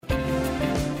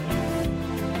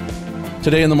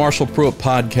Today in the Marshall Pruitt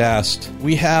podcast,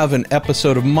 we have an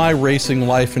episode of My Racing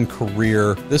Life and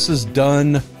Career. This is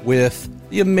done with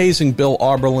the amazing Bill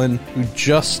Auberlen, who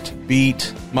just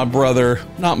beat my brother.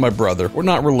 Not my brother. We're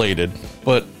not related,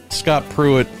 but Scott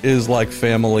Pruitt is like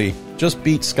family. Just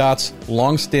beat Scott's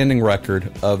long-standing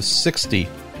record of 60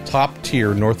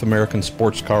 top-tier North American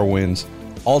sports car wins.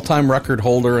 All-time record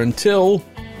holder until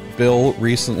Bill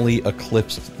recently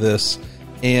eclipsed this.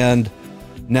 And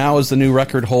now as the new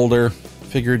record holder,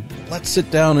 figured let's sit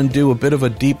down and do a bit of a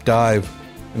deep dive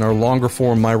in our longer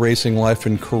form My Racing Life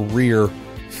and Career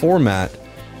format.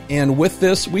 And with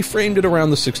this, we framed it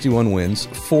around the 61 wins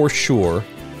for sure.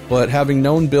 But having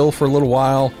known Bill for a little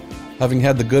while, having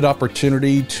had the good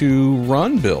opportunity to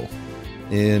run Bill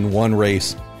in one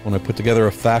race when I put together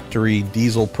a factory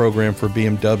diesel program for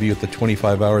BMW at the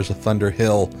 25 Hours of Thunder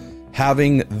Hill,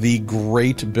 having the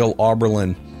great Bill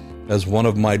Auberlen as one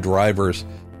of my drivers,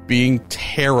 being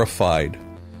terrified,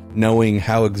 knowing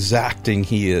how exacting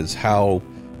he is, how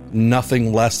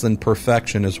nothing less than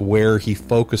perfection is where he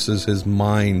focuses his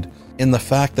mind, and the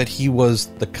fact that he was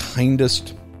the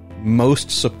kindest, most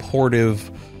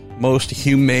supportive, most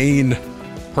humane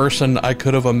person I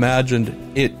could have imagined,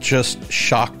 it just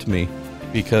shocked me,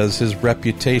 because his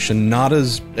reputation, not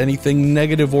as anything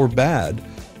negative or bad,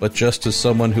 but just as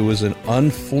someone who was an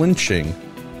unflinching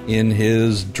in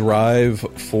his drive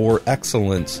for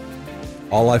excellence.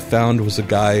 All I found was a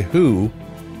guy who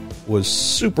was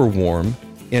super warm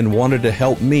and wanted to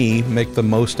help me make the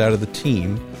most out of the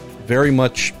team. Very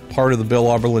much part of the Bill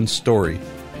Auberlen story.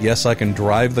 Yes, I can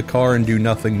drive the car and do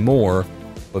nothing more,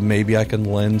 but maybe I can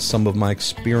lend some of my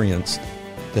experience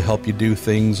to help you do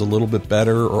things a little bit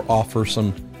better or offer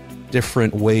some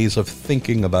different ways of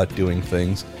thinking about doing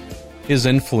things. His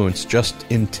influence just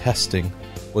in testing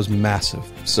was massive.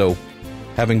 So,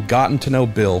 having gotten to know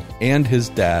Bill and his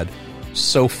dad,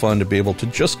 so fun to be able to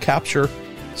just capture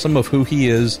some of who he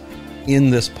is in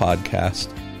this podcast.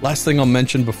 Last thing I'll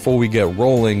mention before we get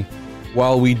rolling,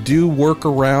 while we do work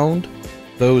around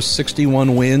those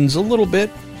 61 wins a little bit,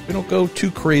 we don't go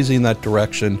too crazy in that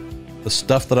direction. The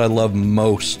stuff that I love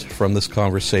most from this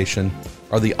conversation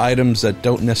are the items that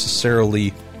don't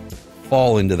necessarily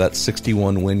fall into that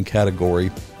 61 win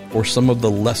category, or some of the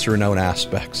lesser known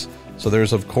aspects. So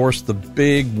there's, of course, the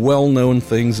big, well-known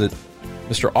things that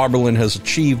Mr. Auberlen has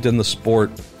achieved in the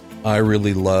sport. I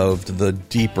really loved the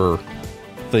deeper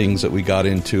things that we got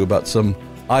into about some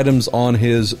items on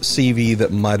his CV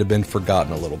that might have been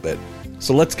forgotten a little bit.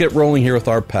 So let's get rolling here with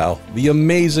our pal, the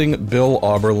amazing Bill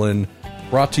Auberlen,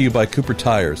 brought to you by Cooper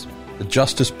Tires, the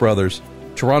Justice Brothers,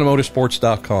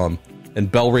 TorontoMotorsports.com,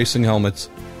 and Bell Racing Helmets,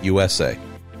 USA.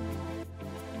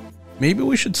 Maybe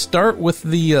we should start with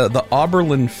the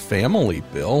Auberlen family,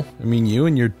 Bill. I mean, you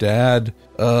and your dad,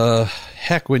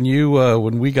 heck, when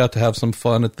we got to have some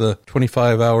fun at the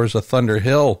 25 Hours of Thunder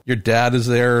Hill, your dad is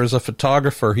there as a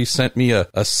photographer. He sent me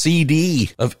a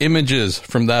CD of images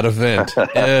from that event.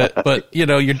 But, you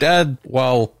know, your dad,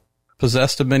 while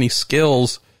possessed of many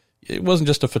skills, it wasn't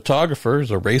just a photographer. He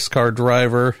was a race car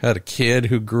driver, had a kid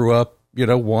who grew up, you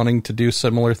know, wanting to do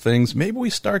similar things. Maybe we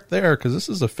start there, because this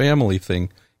is a family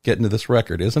thing. Getting to this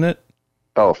record, isn't it?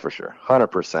 Oh, for sure.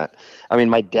 100%. I mean,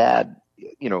 my dad,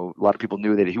 you know, a lot of people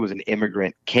knew that he was an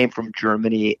immigrant, came from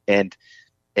Germany, and,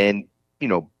 you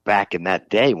know, back in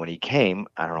that day when he came,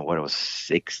 I don't know what it was,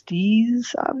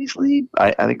 60s, obviously.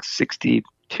 I think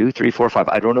 62, 3, 4, 5.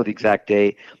 I don't know the exact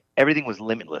day. Everything was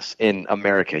limitless in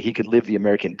America. He could live the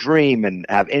American dream and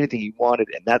have anything he wanted,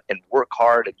 and work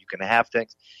hard, and you can have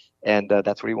things. And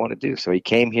that's what he wanted to do. So he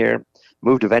came here,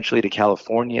 moved eventually to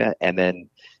California, and then,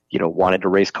 you know, wanted to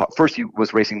race car. First, he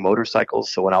was racing motorcycles.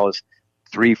 So when I was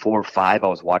 3, 4, 5, I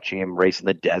was watching him race in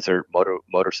the desert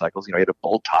motorcycles. You know, he had a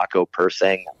Bull Taco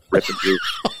Persang ripping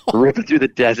through the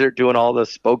desert, doing all the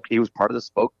spoke. He was part of the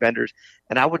spoke benders,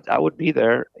 and I would be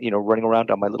there, you know, running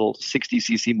around on my little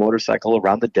 60cc motorcycle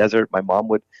around the desert. My mom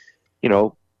would, you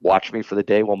know, watch me for the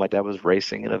day while my dad was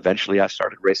racing, and eventually I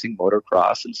started racing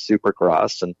motocross and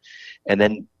supercross, and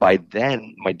then by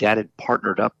then my dad had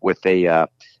partnered up with a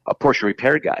Porsche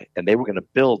repair guy, and they were going to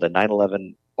build a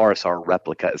 911 RSR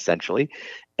replica essentially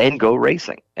and go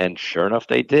racing. And sure enough,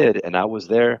 they did. And I was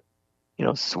there, you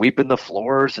know, sweeping the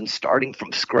floors and starting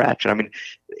from scratch. And I mean,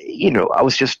 you know, I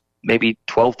was just maybe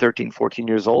 12, 13, 14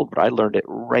 years old, but I learned it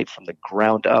right from the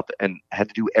ground up and had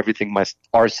to do everything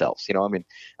ourselves. You know, I mean,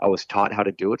 I was taught how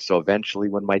to do it. So eventually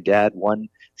when my dad won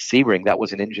Sebring, that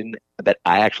was an engine that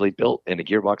I actually built and a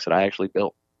gearbox that I actually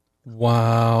built.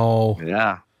 Wow.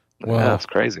 Yeah. Wow. Yeah, that's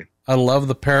crazy. I love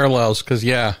the parallels because,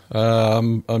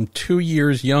 I'm 2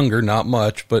 years younger, not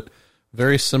much, but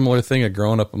very similar thing. I'd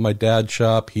grown up in my dad's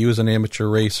shop. He was an amateur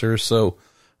racer, so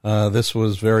this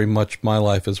was very much my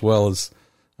life as well. As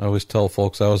I always tell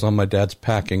folks, I was on my dad's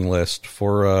packing list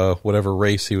for whatever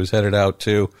race he was headed out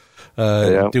to,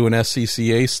 doing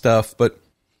SCCA stuff. But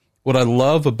what I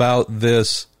love about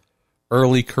this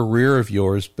early career of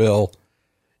yours, Bill,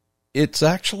 it's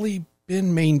actually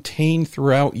been maintained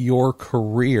throughout your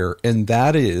career, and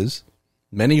that is,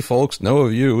 many folks know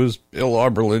of you as Bill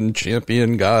Auberlen,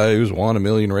 champion guy who's won 1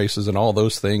 million races and all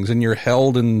those things, and you're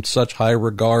held in such high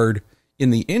regard in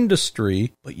the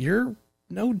industry, but you're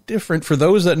no different. For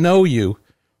those that know you,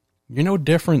 you're no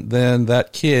different than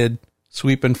that kid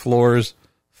sweeping floors,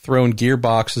 throwing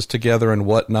gearboxes together and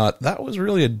whatnot. That was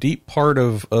really a deep part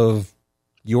of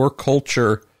your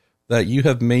culture that you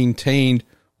have maintained,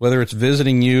 whether it's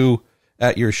visiting you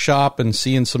at your shop and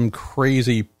seeing some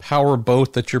crazy power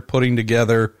boat that you're putting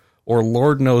together, or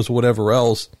Lord knows whatever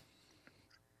else.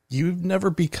 You've never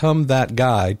become that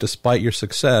guy, despite your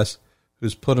success,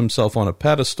 who's put himself on a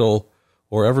pedestal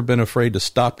or ever been afraid to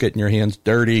stop getting your hands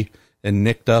dirty and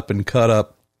nicked up and cut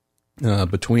up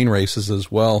between races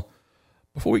as well.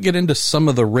 Before we get into some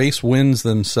of the race wins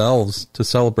themselves to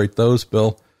celebrate those,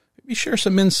 Bill, maybe share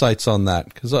some insights on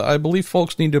that, because I believe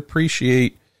folks need to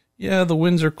appreciate, yeah, the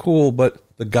wins are cool, but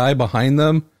the guy behind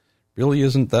them really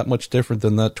isn't that much different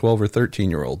than that 12 or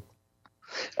 13-year-old.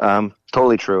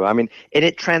 Totally true. I mean, and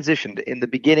it transitioned. In the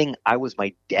beginning, I was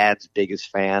my dad's biggest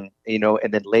fan,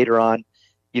 and then later on,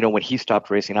 when he stopped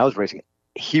racing, I was racing,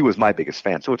 he was my biggest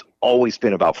fan. So it's always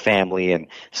been about family and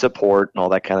support and all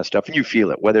that kind of stuff. And you feel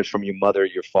it, whether it's from your mother,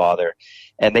 your father.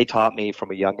 And they taught me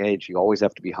from a young age, you always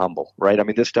have to be humble, right? I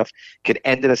mean, this stuff could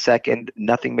end in a second.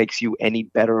 Nothing makes you any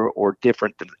better or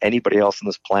different than anybody else on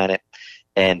this planet.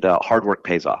 And hard work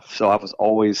pays off. So I was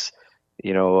always,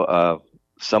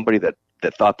 somebody that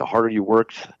thought the harder you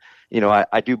worked,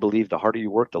 I do believe the harder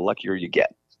you work, the luckier you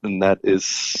get. And that is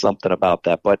something about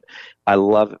that. But I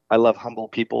love humble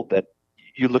people. That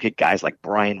you look at guys like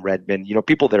Brian Redmond,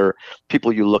 people that are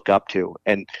people you look up to,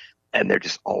 and they're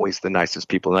just always the nicest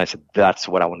people. And I said, that's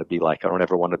what I want to be like. I don't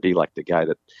ever want to be like the guy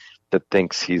that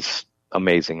thinks he's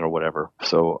amazing or whatever.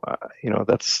 So,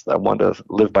 I want to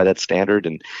live by that standard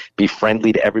and be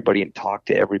friendly to everybody and talk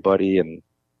to everybody. And,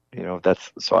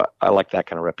 so I like that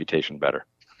kind of reputation better.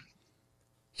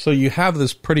 So you have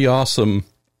this pretty awesome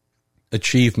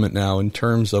achievement now in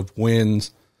terms of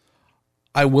wins.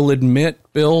 I will admit,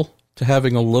 Bill, to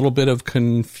having a little bit of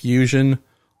confusion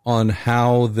on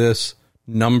how this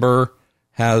number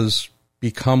has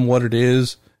become what it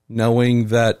is, knowing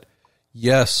that,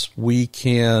 yes, we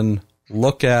can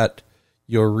look at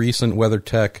your recent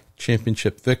WeatherTech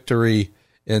championship victory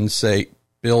and say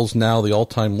Bill's now the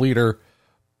all-time leader,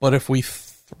 but if we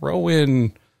throw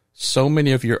in so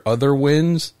many of your other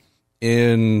wins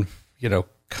in,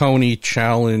 Coney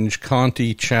Challenge,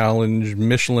 Conti Challenge,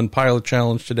 Michelin Pilot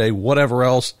Challenge today, whatever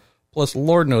else, plus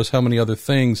Lord knows how many other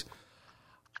things,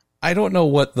 I don't know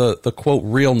what the quote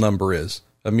real number is.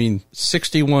 I mean,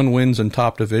 61 wins in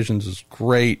top divisions is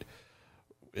great.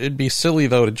 It'd be silly,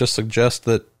 though, to just suggest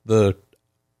that the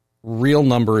real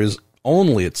number is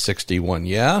only at 61.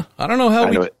 Yeah, I don't know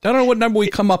I don't know what number we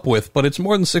come up with, but it's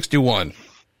more than 61.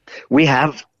 We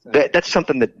have that's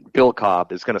something that Bill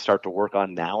Cobb is going to start to work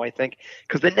on now, I think,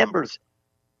 because the numbers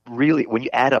really, when you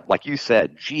add up, like you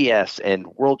said, GS and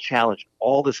World Challenge,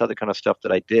 all this other kind of stuff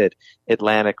that I did,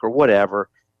 Atlantic or whatever,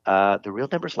 the real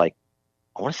number's like,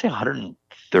 I want to say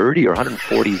 130 or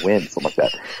 140 wins, something like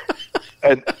that.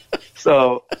 And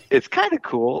so it's kind of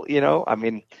cool, I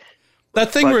mean.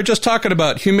 That thing we were just talking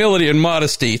about, humility and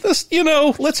modesty. This,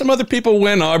 let some other people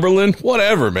win, Auberlen.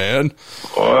 Whatever, man.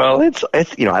 Well, it's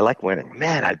I like winning.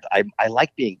 Man, I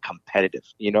like being competitive,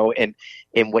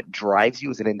 and what drives you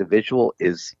as an individual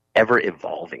is ever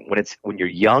evolving. When you're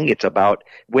young, it's about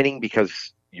winning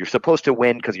because you're supposed to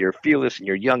win because you're fearless and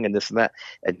you're young and this and that.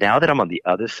 And now that I'm on the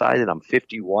other side and I'm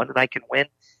 51 and I can win,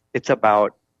 it's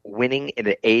about winning in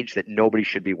an age that nobody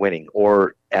should be winning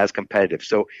or as competitive.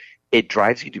 So it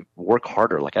drives you to work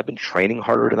harder. Like I've been training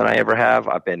harder than I ever have.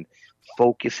 I've been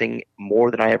focusing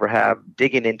more than I ever have,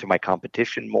 digging into my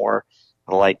competition more,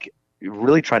 like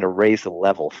really trying to raise the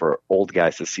level for old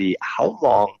guys to see how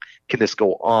long can this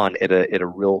go on at a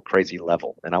real crazy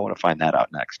level. And I want to find that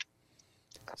out next.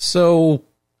 So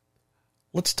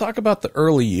let's talk about the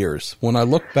early years. When I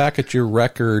look back at your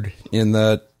record in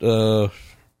that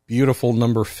beautiful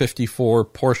number 54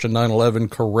 Porsche 911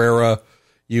 Carrera,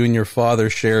 you and your father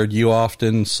shared, you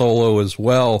often solo as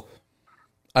well.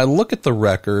 I look at the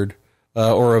record,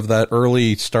 or of that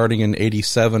early, starting in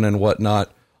 87 and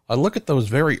whatnot, I look at those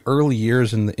very early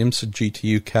years in the IMSA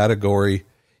GTU category,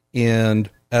 and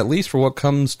at least for what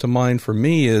comes to mind for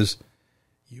me, is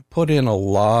you put in a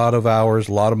lot of hours,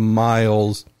 a lot of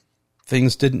miles.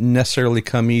 Things didn't necessarily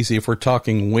come easy if we're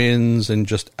talking wins and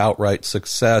just outright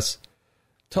success.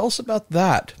 Tell us about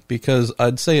that, because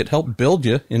I'd say it helped build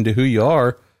you into who you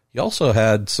are. You also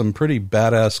had some pretty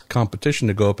badass competition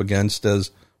to go up against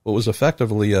as what was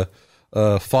effectively a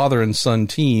father and son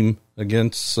team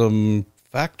against some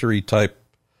factory type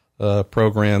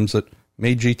programs that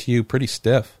made GTU pretty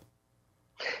stiff.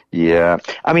 Yeah.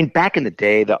 I mean, back in the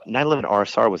day, the 911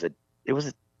 RSR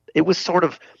was sort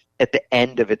of at the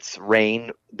end of its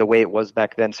reign, the way it was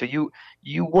back then. So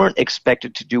you weren't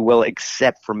expected to do well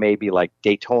except for maybe like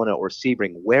Daytona or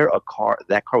Sebring, where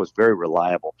that car was very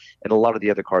reliable, and a lot of the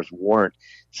other cars weren't.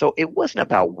 So it wasn't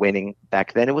about winning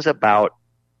back then. It was about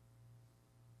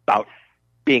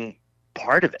being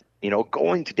part of it,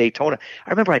 going to Daytona. I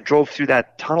remember I drove through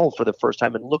that tunnel for the first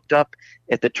time and looked up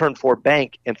at the Turn 4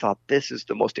 bank and thought, this is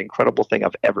the most incredible thing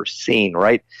I've ever seen,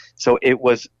 right? So it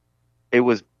was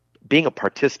being a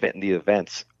participant in the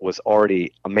events was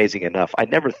already amazing enough. I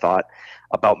never thought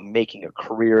about making a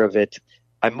career of it.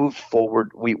 I moved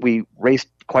forward. We raced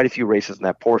quite a few races in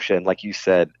that Porsche, and like you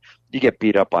said, you get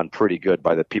beat up on pretty good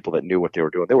by the people that knew what they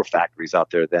were doing. There were factories out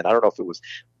there then. I don't know if it was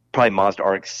probably Mazda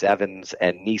RX-7s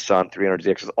and Nissan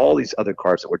 300ZXs, all these other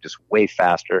cars that were just way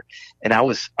faster. And I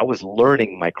was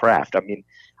learning my craft. I mean,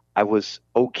 I was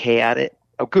okay at it.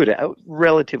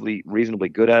 Relatively reasonably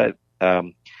good at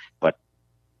it.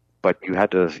 But you had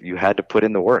to put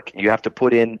in the work. You had to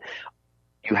put in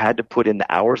the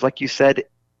hours, like you said,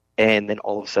 and then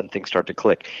all of a sudden things start to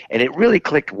click. And it really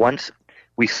clicked once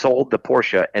we sold the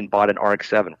Porsche and bought an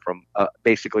RX-7 from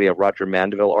basically a Roger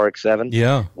Mandeville RX-7.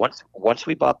 Yeah. Once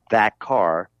we bought that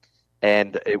car,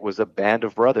 and it was a band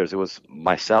of brothers. It was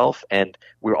myself, and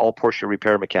we were all Porsche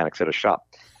repair mechanics at a shop.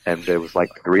 And there was like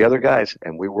 3 other guys,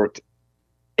 and we worked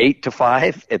 8 to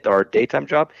 5 at our daytime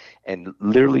job, and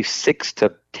literally 6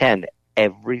 to 10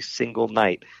 every single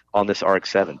night on this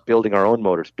RX-7, building our own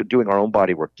motors, doing our own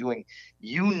body work, doing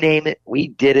you name it, we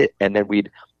did it. And then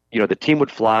the team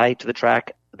would fly to the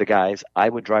track, the guys. I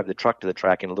would drive the truck to the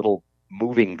track in a little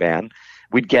moving van.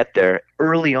 We'd get there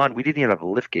early on. We didn't even have a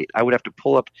lift gate. I would have to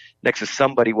pull up next to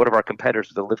somebody, one of our competitors,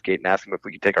 with a lift gate and ask them if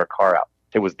we could take our car out.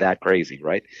 It was that crazy,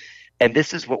 right? And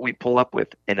this is what we pull up with.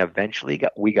 And eventually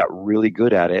we got really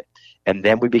good at it. And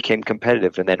then we became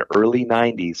competitive. And then early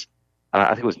 90s, I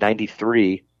think it was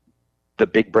 93, the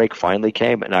big break finally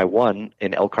came, and I won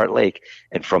in Elkhart Lake.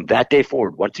 And from that day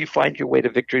forward, once you find your way to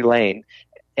victory lane,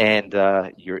 and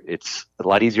it's a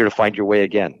lot easier to find your way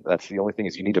again. That's the only thing,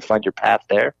 is you need to find your path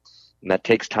there, and that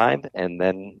takes time, and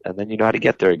then you know how to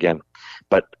get there again.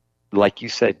 But like you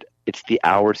said, it's the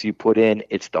hours you put in,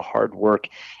 it's the hard work,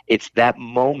 it's that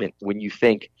moment when you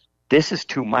think, this is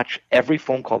too much. Every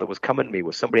phone call that was coming to me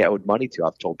was somebody I owed money to.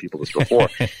 I've told people this before.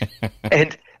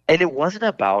 And it wasn't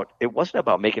about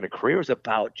making a career. It was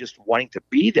about just wanting to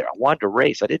be there. I wanted to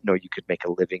race. I didn't know you could make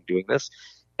a living doing this.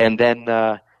 And then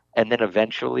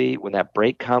eventually, when that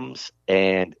break comes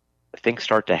and things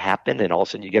start to happen, and all of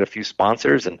a sudden you get a few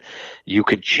sponsors, and you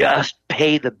could just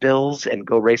pay the bills and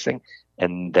go racing.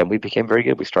 And then we became very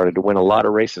good. We started to win a lot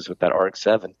of races with that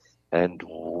RX-7, and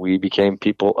we became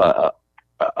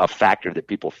a factor that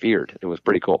people feared. It was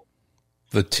pretty cool.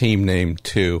 The team name,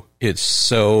 too. It's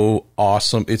so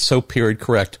awesome. It's so period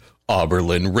correct.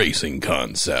 Auberlen Racing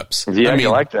Concepts. Yeah, you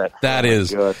like that. That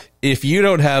is, God. If you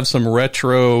don't have some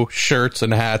retro shirts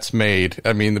and hats made,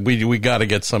 I mean, we got to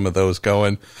get some of those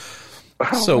going.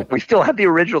 So we still have the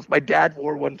originals. My dad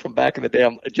wore one from back in the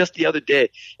day, just the other day,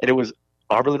 and it was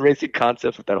Auberlen Racing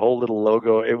Concepts with that whole little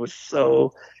logo.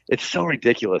 It's so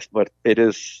ridiculous, but it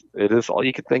is all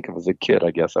you could think of as a kid,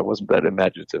 I guess. I wasn't that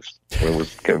imaginative when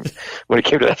it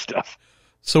came to that stuff.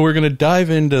 So we're going to dive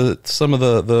into some of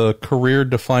the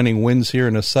career-defining wins here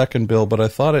in a second, Bill, but I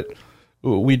thought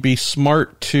we'd be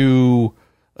smart to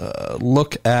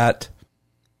look at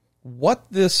what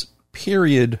this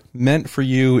period meant for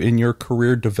you in your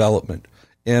career development.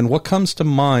 And what comes to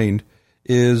mind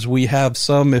is we have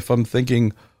some, if I'm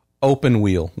thinking open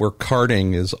wheel, where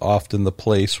karting is often the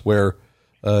place where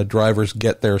drivers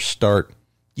get their start.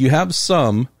 You have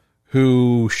some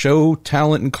who show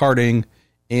talent in karting,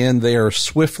 and they are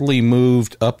swiftly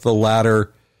moved up the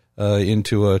ladder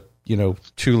into a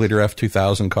 2-liter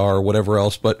F2000 car or whatever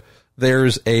else. But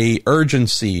there's a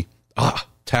urgency.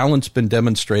 Talent's been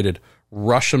demonstrated.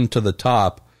 Rush them to the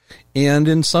top. And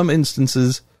in some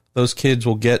instances, those kids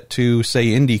will get to, say,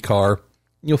 IndyCar.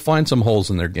 You'll find some holes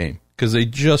in their game because they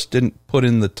just didn't put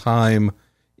in the time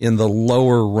in the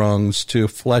lower rungs to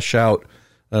flesh out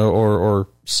or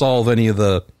solve any of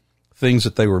the things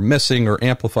that they were missing or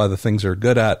amplify the things they're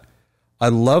good at. I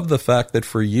love the fact that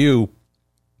for you,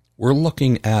 we're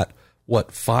looking at,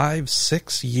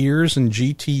 5-6 years in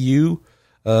GTU,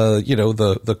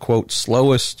 the quote,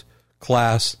 slowest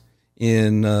class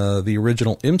in the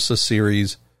original IMSA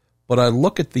series. But I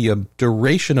look at the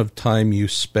duration of time you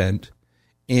spent,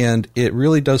 and it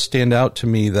really does stand out to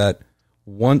me that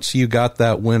once you got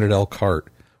that win at Elkhart,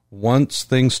 once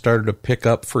things started to pick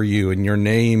up for you and your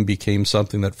name became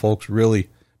something that folks really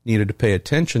needed to pay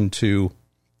attention to,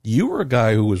 you were a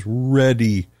guy who was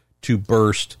ready to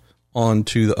burst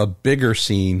onto a bigger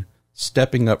scene,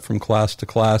 stepping up from class to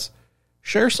class.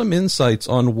 Share some insights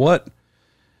on what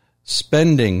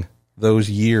spending those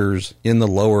years in the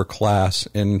lower class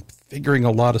and figuring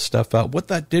a lot of stuff out, what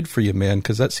that did for you, man,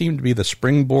 because that seemed to be the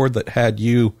springboard that had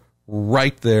you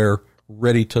right there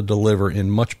ready to deliver in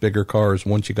much bigger cars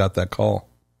once you got that call.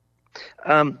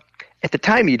 At the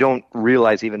time, you don't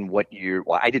realize even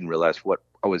I didn't realize what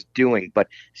I was doing, but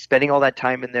spending all that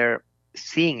time in there,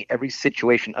 seeing every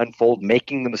situation unfold,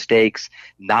 making the mistakes,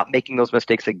 not making those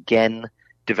mistakes again,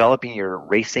 developing your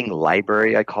racing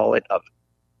library, I call it, of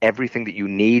everything that you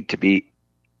need to be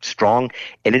strong.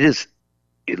 And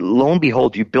lo and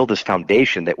behold, you build this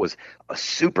foundation that was a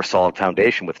super solid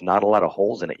foundation with not a lot of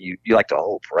holes in it. You like to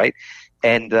hope, right?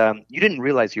 And you didn't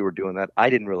realize you were doing that. I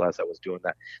didn't realize I was doing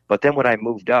that. But then when I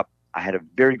moved up, I had a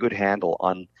very good handle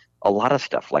on a lot of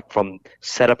stuff, like from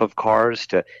setup of cars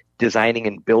to designing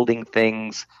and building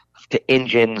things to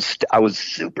engines. I was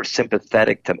super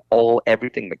sympathetic to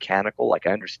everything mechanical. Like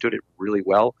I understood it really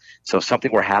well. So if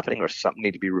something were happening or something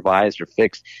needed to be revised or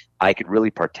fixed, I could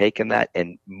really partake in that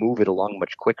and move it along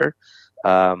much quicker.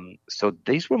 So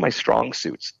these were my strong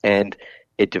suits, and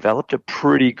it developed a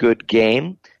pretty good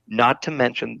game. Not to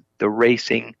mention the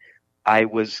racing. I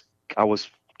was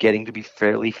getting to be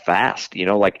fairly fast,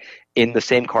 like in the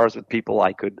same cars with people.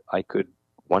 I could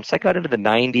once I got into the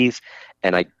 90s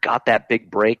and I got that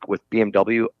big break with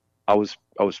BMW, I was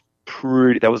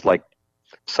pretty, that was like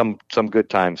some good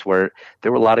times where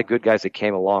there were a lot of good guys that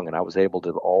came along, and I was able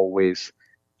to always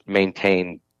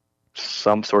maintain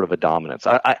some sort of a dominance.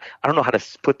 I don't know how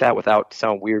to put that without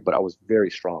sound weird, but I was very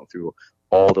strong through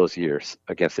all those years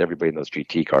against everybody in those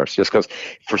GT cars, just because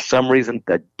for some reason,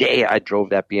 the day I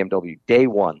drove that BMW, day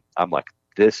one, I'm like,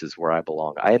 this is where I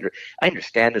belong. I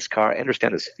understand this car. I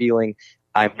understand this feeling.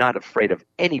 I'm not afraid of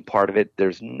any part of it.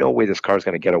 There's no way this car is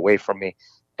going to get away from me.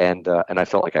 And I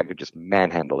felt like I could just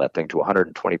manhandle that thing to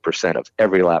 120% of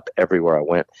every lap, everywhere I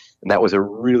went. And that was a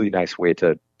really nice way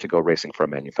to go racing for a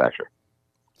manufacturer.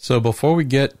 So before we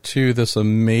get to this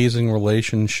amazing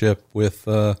relationship with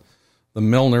the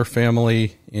Milner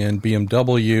family and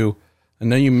BMW, I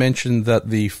know you mentioned that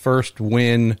the first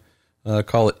win,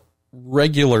 call it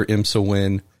regular IMSA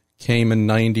win, came in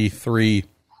 93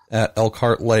 at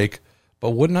Elkhart Lake.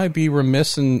 But wouldn't I be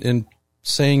remiss in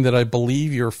saying that I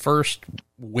believe your first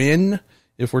win,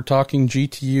 if we're talking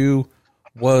GTU,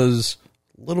 was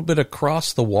a little bit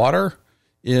across the water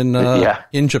in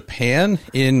Japan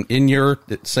in your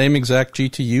same exact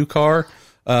GTU car?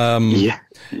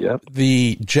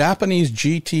 The Japanese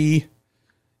GT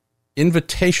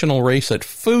Invitational race at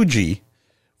Fuji.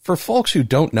 For folks who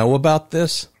don't know about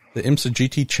this, the IMSA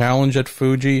GT Challenge at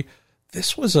Fuji,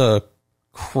 this was a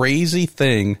crazy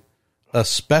thing, a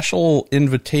special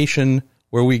invitation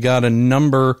where we got a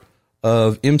number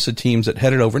of IMSA teams that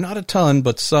headed over, not a ton,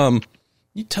 but some.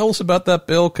 You tell us about that,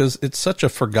 Bill, because it's such a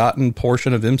forgotten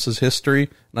portion of IMSA's history,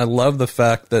 and I love the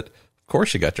fact that, of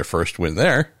course, you got your first win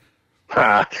there.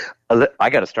 I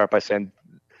got to start by saying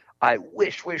I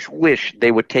wish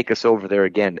they would take us over there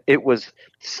again. It was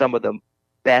some of the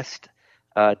best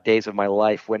days of my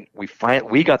life when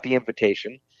we got the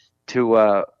invitation to,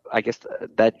 I guess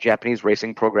that Japanese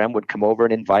racing program would come over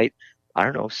and invite,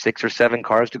 6 or 7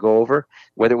 cars to go over,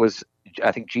 whether it was,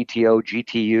 I think, GTO,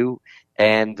 GTU,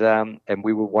 and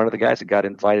we were one of the guys that got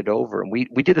invited over. And we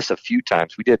did this a few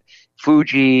times. We did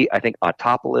Fuji, I think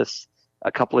Autopolis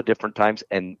a couple of different times.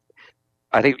 And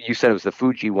I think you said it was the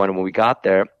Fuji one. And when we got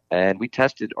there and we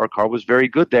tested, our car was very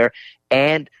good there.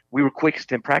 And we were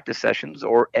quickest in practice sessions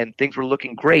and things were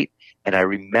looking great. And I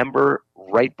remember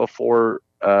right before,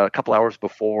 a couple hours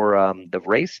before the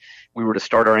race, we were to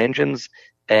start our engines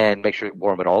and make sure we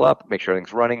warm it all up, make sure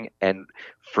everything's running. And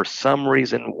for some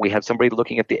reason, we had somebody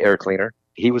looking at the air cleaner.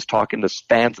 He was talking to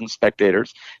fans and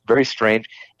spectators, very strange,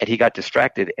 and he got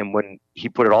distracted. And when he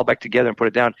put it all back together and put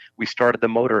it down, we started the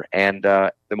motor, and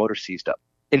the motor seized up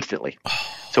instantly.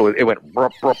 So it went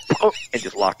brup, brup, brup, and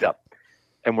just locked up.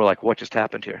 And we're like, what just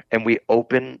happened here? And we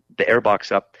opened the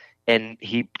airbox up, and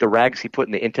the rags he put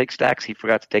in the intake stacks, he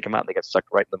forgot to take them out, and they got sucked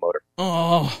right in the motor.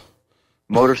 Oh.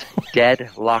 Motors dead,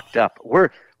 locked up. We're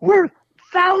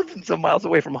thousands of miles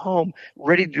away from home,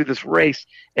 ready to do this race,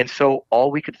 and so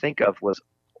all we could think of was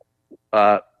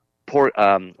we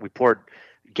poured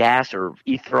gas or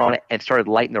ether on it and started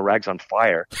lighting the rags on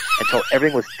fire until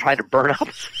everything was trying to burn up.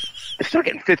 It started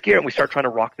getting fifth gear, and we started trying to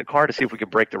rock the car to see if we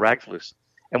could break the rags loose.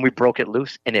 And we broke it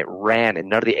loose, and it ran, and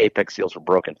none of the apex seals were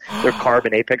broken. They're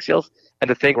carbon apex seals, and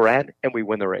the thing ran, and we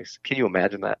win the race. Can you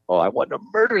imagine that? Oh, I wanted to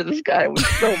murder this guy. I was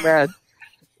so mad.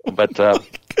 But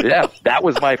yeah, that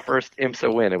was my first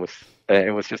IMSA win. It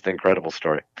was just an incredible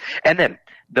story. And then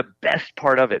the best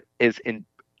part of it is in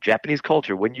Japanese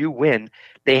culture, when you win,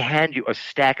 they hand you a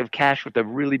stack of cash with a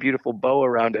really beautiful bow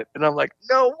around it. And I'm like,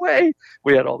 no way.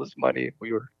 We had all this money.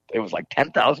 It was like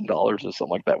 $10,000 or something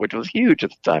like that, which was huge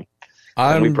at the time.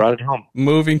 And we brought it home.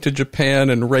 Moving to Japan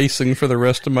and racing for the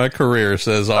rest of my career,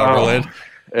 says Auberlen.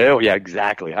 Oh, yeah,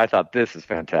 exactly. I thought this is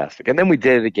fantastic. And then we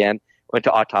did it again. Went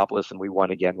to Autopolis, and we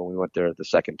won again when we went there the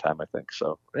second time, I think.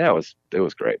 So, yeah, it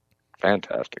was great.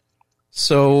 Fantastic.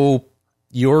 So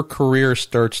your career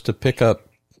starts to pick up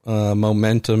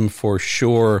momentum for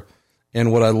sure.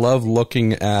 And what I love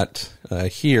looking at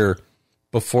here,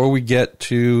 before we get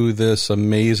to this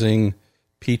amazing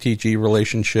PTG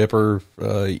relationship, or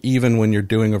even when you're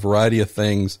doing a variety of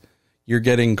things, you're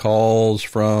getting calls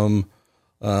from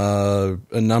a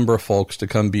number of folks to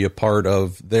come be a part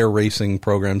of their racing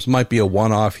programs. Might be a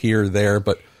one-off here or there,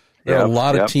 but there are a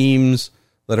lot of teams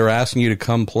that are asking you to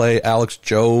come play. Alex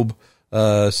Job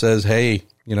says, hey,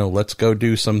 let's go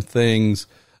do some things.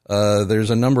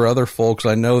 There's a number of other folks.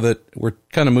 I know that we're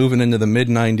kind of moving into the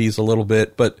mid-90s a little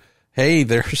bit, but hey,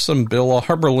 there's some Bill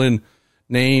Auberlen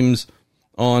names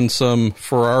on some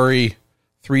Ferrari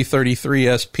 333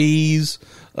 SPs.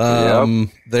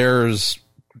 There's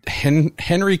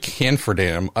Henry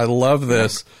Canfordam. I love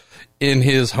this, in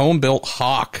his home-built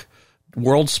Hawk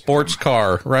world sports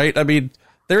car, right? I mean,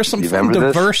 there's some fun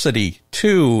diversity,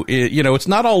 too. It's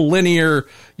not all linear,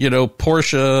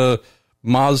 Porsche,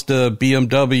 Mazda,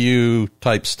 BMW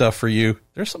type stuff for you.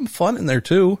 There's some fun in there,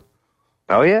 too.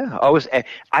 Oh, yeah.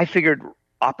 I figured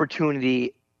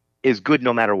opportunity is good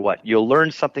no matter what. You'll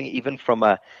learn something even from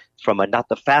a not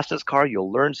the fastest car.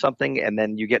 You'll learn something, and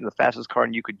then you get in the fastest car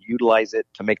and you could utilize it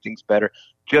to make things better.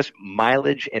 Just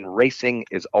mileage and racing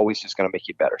is always just going to make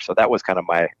you better. So that was kind of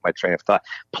my train of thought.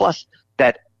 Plus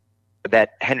that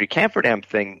Henry Canfordam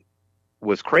thing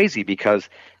was crazy, because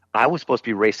I was supposed to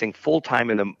be racing full time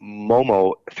in the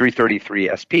Momo 333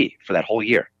 SP for that whole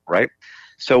year, right?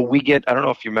 So I don't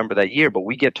know if you remember that year, but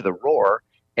we get to the Roar,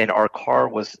 and our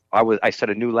car I set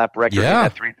a new lap record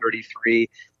at 333.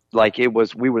 Like, we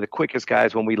were the quickest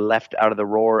guys when we left out of the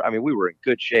Roar. I mean, we were in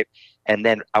good shape. And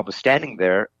then I was standing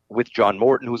there with John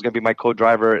Morton, who was going to be my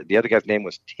co-driver. The other guy's name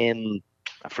was Tim.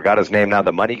 I forgot his name now,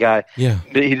 the money guy. Yeah.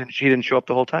 He didn't show up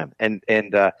the whole time. And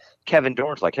Kevin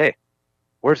Dorn's like, hey,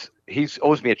 he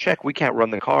owes me a check. We can't run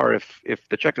the car if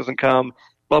the check doesn't come.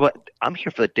 Blah, blah. I'm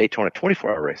here for the Daytona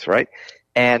 24-hour race, right?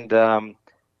 And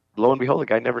lo and behold, the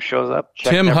guy never shows up.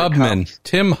 Tim Hubman.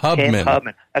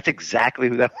 That's exactly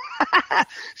who that was.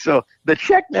 So the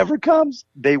check never comes.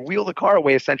 They wheel the car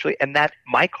away, essentially. And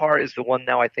my car is the one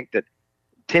now, I think, that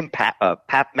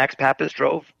Max Pappas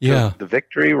drove the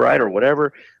victory, right, or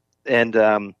whatever. And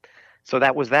so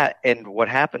that was that. And what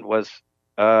happened was,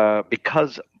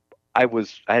 because I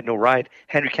had no ride,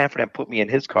 Henry Canfordam put me in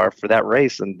his car for that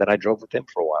race, and then I drove with him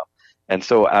for a while. And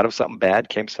so out of something bad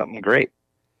came something great.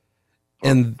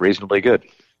 And reasonably good.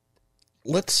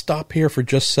 Let's stop here for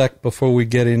just a sec before we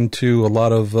get into a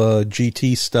lot of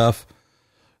GT stuff.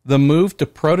 The move to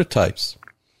prototypes.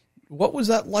 What was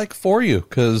that like for you?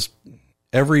 Because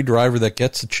every driver that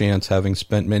gets a chance, having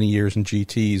spent many years in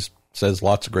GTs, says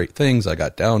lots of great things. I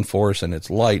got downforce and it's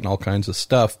light and all kinds of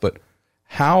stuff. But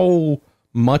how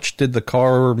much did the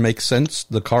cars make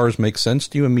sense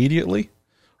to you immediately?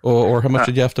 Or how much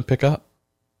did you have to pick up?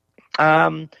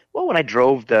 Well, when I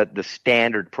drove the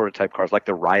standard prototype cars, like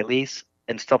the Rileys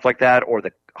and stuff like that, or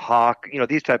the Hawk,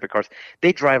 these type of cars,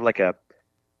 they drive like a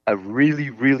really,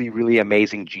 really, really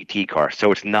amazing GT car.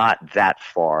 So it's not that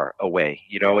far away.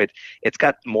 It's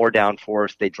got more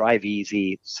downforce. They drive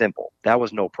easy, simple. That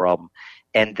was no problem.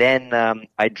 And then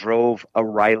I drove a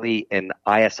Riley in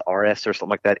ISRS or something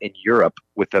like that in Europe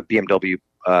with a BMW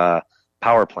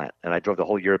power plant, and I drove the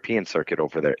whole European circuit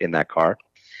over there in that car.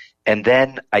 And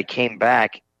then I came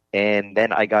back, and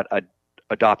then I got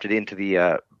adopted into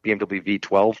the BMW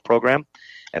V12 program,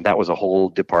 and that was a whole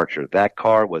departure. That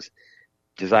car was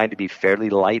designed to be fairly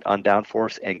light on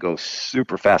downforce and go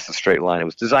super fast in a straight line. It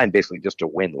was designed basically just to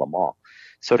win Le Mans.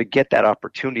 So to get that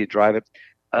opportunity to drive it,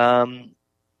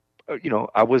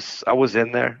 I was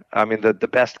in there. I mean, the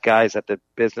best guys at the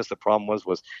business. The problem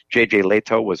was JJ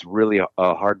Leto was really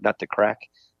a hard nut to crack.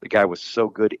 The guy was so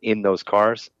good in those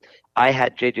cars. I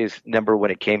had JJ's number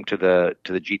when it came to the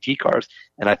GT cars,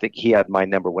 and I think he had my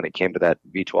number when it came to that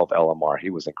V12 LMR. He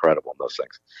was incredible in those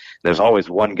things. There's always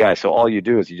one guy, so all you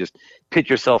do is you just pit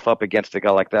yourself up against a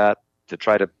guy like that to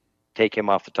try to take him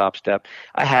off the top step.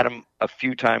 I had him a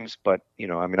few times, but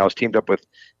I was teamed up with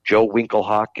Joe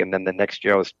Winkelhock, and then the next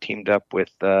year I was teamed up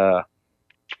with I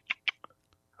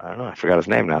don't know, I forgot his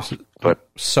name now. But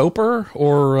Soper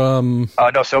or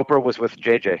no, Soper was with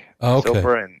JJ. Oh, okay.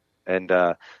 Soper and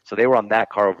so they were on that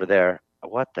car over there.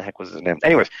 What the heck was his name?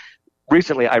 Anyways,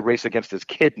 recently I race against his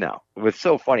kid now. It was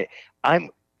so funny. I'm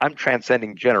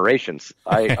transcending generations.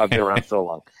 I've been around so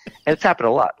long. And it's happened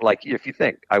a lot. Like, if you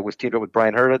think, I was teamed up with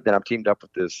Brian Herta, then I'm teamed up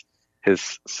with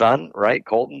his son, right,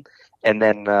 Colton. And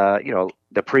then,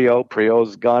 the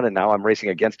Prio's gone, and now I'm racing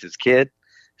against his kid.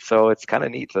 So it's kind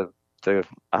of neat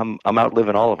I'm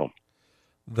outliving all of them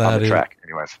on the track,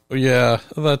 anyways. Yeah,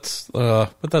 but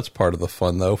that's part of the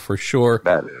fun, though, for sure.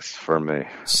 That is, for me.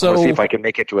 So, we'll see if I can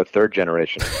make it to a third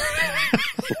generation.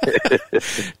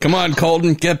 Come on,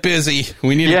 Colton, get busy.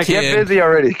 We need a kid. Yeah, get busy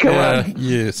already. Come on.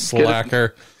 You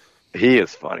slacker. He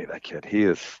is funny, that kid.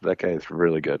 That guy is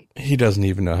really good. He doesn't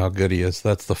even know how good he is.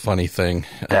 That's the funny thing.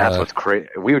 That's what's crazy.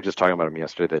 We were just talking about him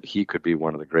yesterday, that he could be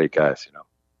one of the great guys,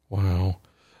 Wow.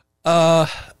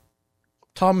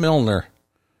 Tom Milner,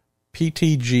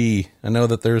 PTG. I know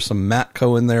that there's some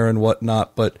Matco in there and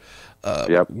whatnot, but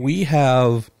we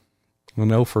have, I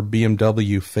know for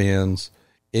BMW fans,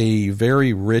 a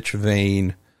very rich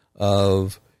vein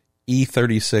of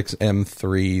E36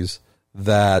 M3s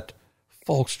that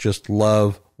folks just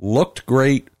love. Looked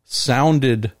great,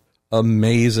 sounded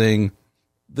amazing.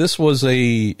 This was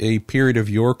a period of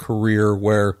your career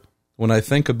where, when I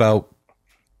think about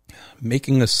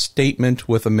making a statement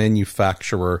with a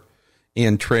manufacturer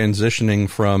and transitioning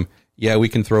from, we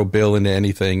can throw Bill into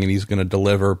anything and he's going to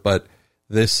deliver, but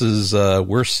this is,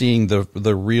 we're seeing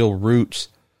the real roots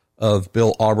of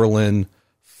Bill Auberlen,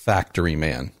 factory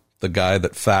man, the guy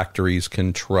that factories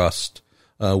can trust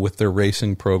with their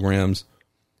racing programs.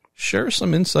 Share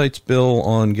some insights, Bill,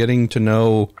 on getting to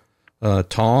know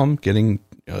Tom, getting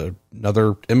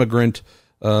another immigrant,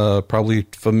 probably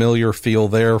familiar feel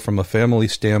there from a family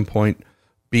standpoint,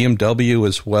 BMW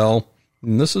as well.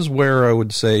 And this is where I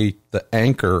would say the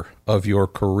anchor of your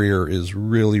career is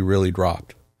really, really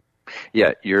dropped.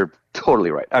 Yeah, you're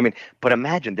totally right. I mean, but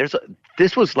imagine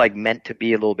this was like meant to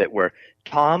be a little bit where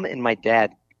Tom and my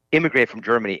dad immigrated from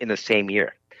Germany in the same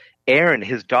year. Aaron,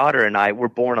 his daughter, and I were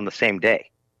born on the same day,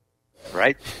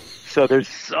 right? So there's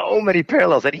so many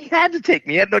parallels, and he had to take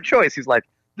me. He had no choice. He's like,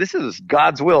 this is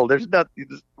God's will. There's nothing,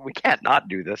 we can't not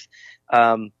do this.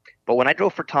 But when I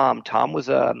drove for Tom, Tom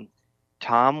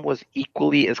was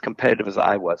equally as competitive as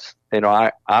I was.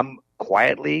 I'm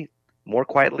more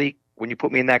quietly, when you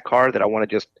put me in that car, that I want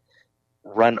to just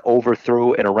run over,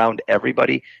 through, and around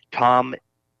everybody. Tom,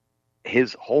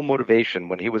 his whole motivation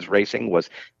when he was racing was,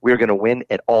 we're going to win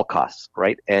at all costs,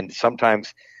 right? And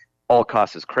sometimes all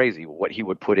costs is crazy, what he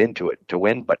would put into it to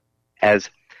win. But as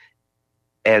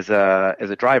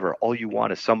a driver, all you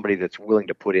want is somebody that's willing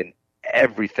to put in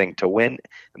everything to win,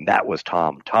 and that was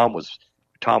Tom. Tom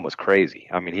was crazy.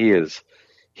 I mean,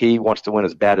 he wants to win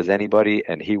as bad as anybody,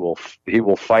 and he will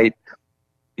fight,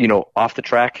 off the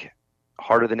track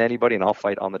harder than anybody, and I'll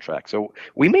fight on the track. So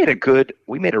we made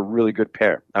a really good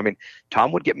pair. I mean,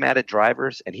 Tom would get mad at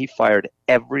drivers, and he fired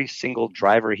every single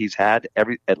driver he's had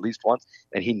at least once,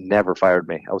 and he never fired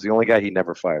me. I was the only guy he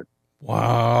never fired.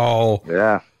 Wow.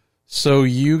 Yeah. So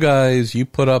you guys, you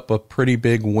put up a pretty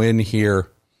big win here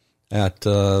at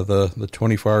the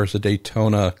 24 Hours of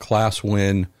Daytona class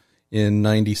win in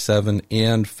 '97,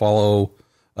 and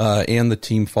the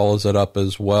team follows it up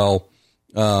as well.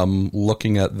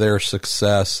 Looking at their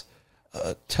success,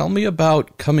 tell me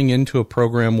about coming into a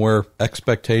program where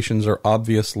expectations are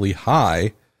obviously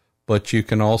high, but you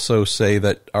can also say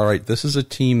that, all right, this is a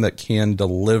team that can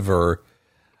deliver.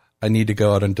 I need to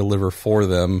go out and deliver for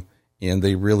them. And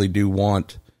they really do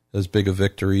want as big of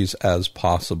victories as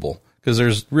possible, because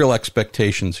there's real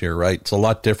expectations here, right? It's a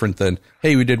lot different than,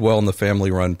 hey, we did well in the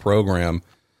family run program.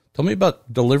 Tell me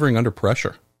about delivering under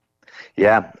pressure.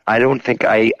 Yeah, I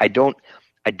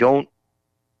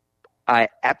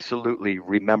absolutely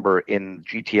remember in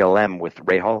GTLM with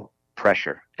Rahal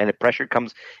pressure, and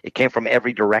it came from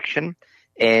every direction.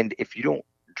 And if you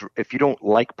don't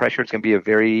like pressure, it's going to be a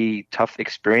very tough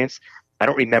experience. I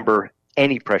don't remember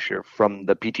any pressure from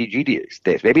the PTG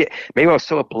days. Maybe I was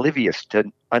so oblivious to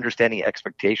understanding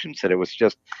expectations that I was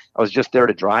just there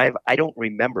to drive. I don't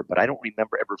remember, but I don't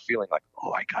remember ever feeling like,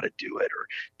 oh, I got to do it or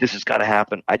this has got to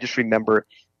happen. I just remember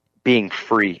being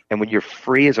free. And when you're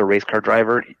free as a race car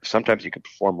driver, sometimes you can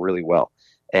perform really well.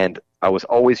 And I was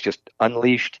always just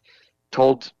unleashed,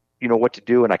 told, what to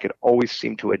do. And I could always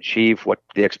seem to achieve what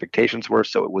the expectations were.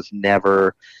 So it was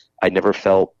I never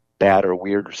felt bad or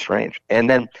weird or strange. And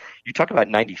then you talk about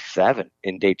 97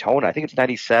 in Daytona. I think it's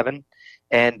 97.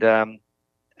 And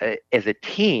as a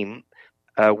team,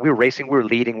 we were racing, we were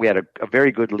leading. We had a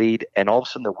very good lead. And all of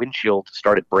a sudden the windshield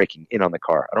started breaking in on the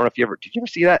car. I don't know if did you ever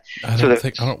see that? I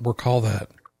don't recall that.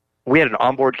 We had an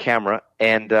onboard camera,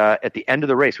 and at the end of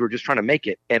the race, we were just trying to make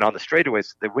it. And on the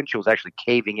straightaways, the windshield was actually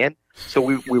caving in. So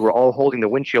we were all holding the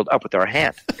windshield up with our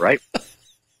hand, right?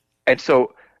 And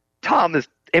so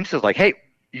Imps is like, hey,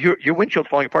 your windshield's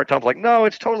falling apart. Tom's like, no,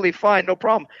 it's totally fine, no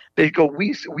problem. They go,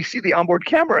 we see the onboard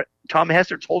camera. Tom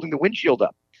Hessert's holding the windshield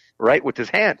up, right, with his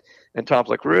hand. And Tom's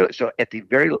like, really? So at the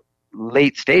very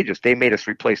late stages, they made us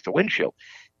replace the windshield.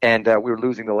 And we were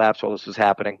losing the laps while this was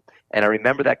happening. And I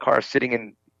remember that car sitting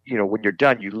in, when you're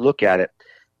done, you look at it.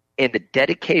 And the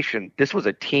dedication, this was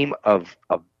a team a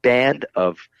band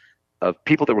of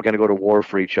people that were going to go to war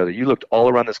for each other. You looked all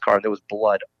around this car, and there was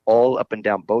blood all up and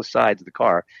down both sides of the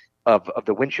car of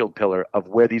the windshield pillar of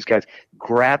where these guys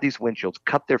grabbed these windshields,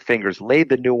 cut their fingers, laid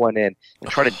the new one in, and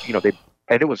try to,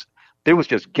 there was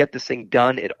just get this thing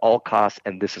done at all costs,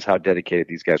 and this is how dedicated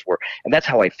these guys were. And that's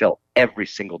how I felt every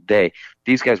single day.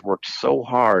 These guys worked so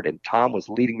hard, and Tom was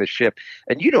leading the ship.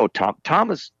 And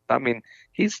Tom is,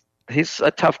 he's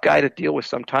a tough guy to deal with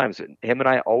sometimes. And him and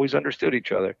I always understood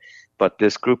each other. But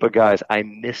this group of guys, I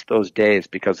miss those days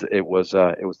because it was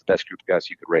the best group of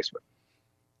guys you could race with.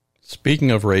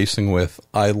 Speaking of racing with,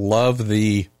 I love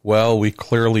we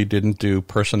clearly didn't do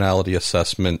personality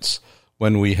assessments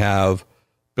when we have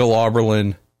Bill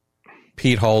Auberlen,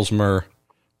 Pete Halsmer,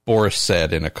 Boris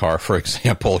Said in a car, for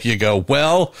example. You go,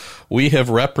 well, we have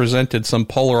represented some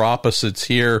polar opposites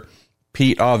here.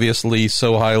 Pete, obviously,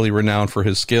 so highly renowned for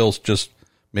his skills, just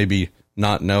maybe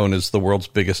not known as the world's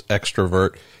biggest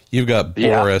extrovert. You've got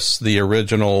Boris, the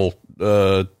original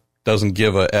doesn't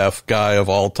give a F guy of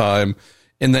all time.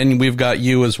 And then we've got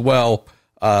you as well.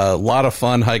 A lot of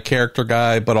fun, high character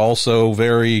guy, but also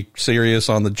very serious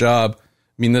on the job.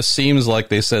 I mean, this seems like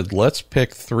they said, let's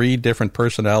pick 3 different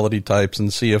personality types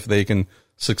and see if they can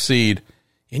succeed.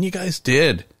 And you guys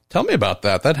did. Tell me about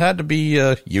that. That had to be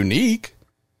unique.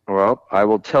 Well, I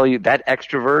will tell you that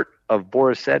extrovert of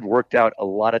Boris Said worked out a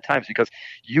lot of times because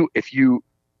if you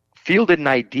fielded an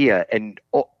idea and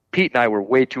Pete and I were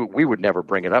we would never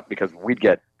bring it up because we'd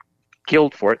get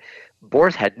killed for it.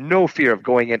 Boris had no fear of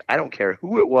going in. I don't care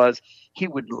who it was. He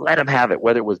would let him have it,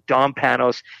 whether it was Dom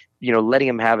Panos, letting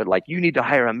him have it like, you need to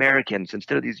hire Americans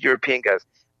instead of these European guys.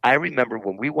 I remember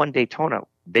when we won Daytona,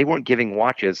 they weren't giving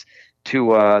watches to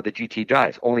the GT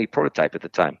guys, only prototype at the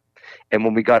time. And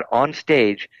when we got on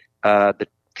stage, the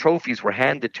trophies were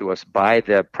handed to us by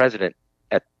the president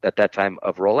at that time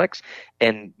of Rolex.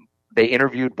 And they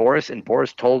interviewed Boris, and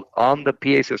Boris told on the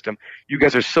PA system, you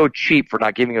guys are so cheap for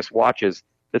not giving us watches.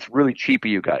 That's really cheap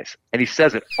of you guys. And he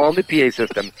says it on the PA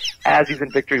system as he's in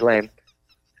victory lane.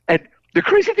 And the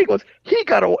crazy thing was,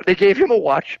 they gave him a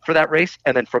watch for that race,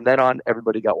 and then from then on,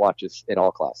 everybody got watches in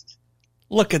all classes.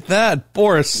 Look at that,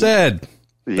 Boris Said.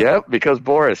 Yep, because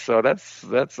Boris. So that's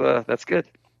good.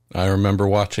 I remember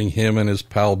watching him and his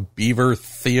pal Beaver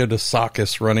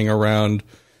Theodosakis running around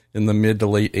in the mid to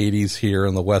late 80s here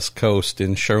on the West Coast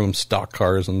in showroom stock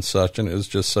cars and such, and it was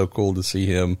just so cool to see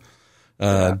him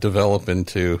develop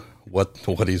into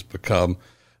what he's become.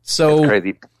 So it's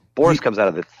crazy. Boris comes out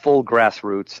of the full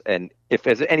grassroots, and if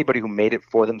there's anybody who made it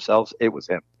for themselves, it was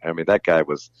him. I mean, that guy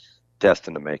was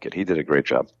destined to make it. He did a great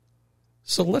job.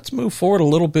 So let's move forward a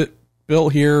little bit, Bill,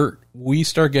 here. We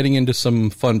start getting into some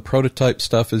fun prototype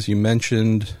stuff, as you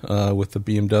mentioned, with the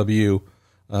BMW,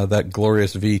 that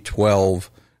glorious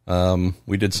V12.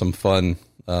 We did some fun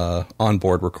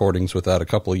onboard recordings with that a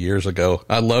couple of years ago.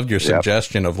 I loved your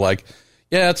suggestion of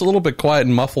it's a little bit quiet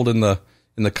and muffled in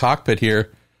the cockpit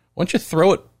here. Why don't you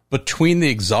throw it between the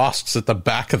exhausts at the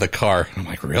back of the car? And I'm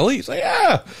like, really? He's like,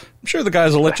 yeah, I'm sure the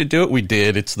guys will let you do it. We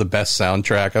did. It's the best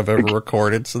soundtrack I've ever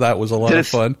recorded, so that was a lot of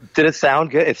fun. Did it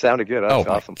sound good? It sounded good. That's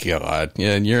awesome. My God.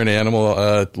 Yeah, and you're an animal.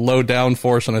 Low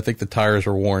downforce, and I think the tires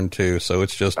are worn too, so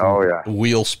it's just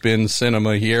wheel spin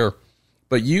cinema here.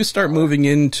 But you start moving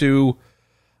into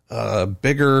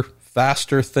bigger,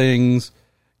 faster things.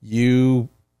 You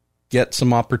get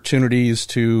some opportunities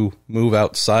to move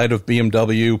outside of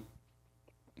BMW.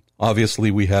 Obviously,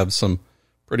 we have some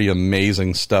pretty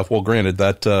amazing stuff. Well, granted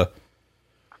that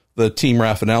the Team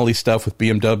Raffinelli stuff with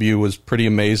BMW was pretty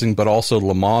amazing, but also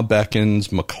Le Mans beckons,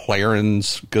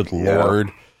 McLaren's, good Lord.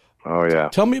 Oh, yeah.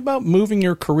 Tell me about moving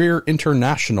your career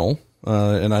international.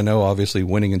 And I know obviously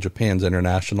winning in Japan's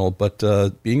international, but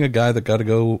being a guy that got to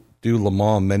go do Le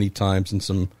Mans many times in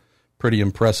some pretty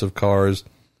impressive cars,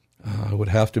 I would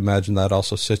have to imagine that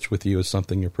also sits with you as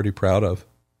something you're pretty proud of.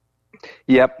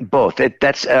 Yep, both.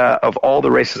 That's of all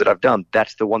the races that I've done,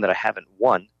 that's the one that I haven't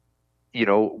won. You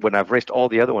know, when I've raced all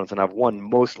the other ones and I've won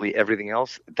mostly everything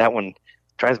else, that one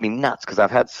drives me nuts because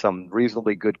I've had some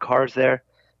reasonably good cars there,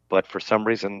 but for some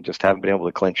reason just haven't been able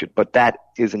to clinch it. But that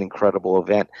is an incredible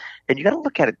event. And you got to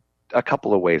look at it a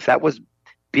couple of ways. That was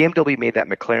BMW made that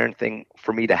McLaren thing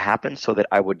for me to happen so that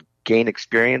I would gain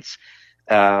experience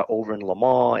over in Le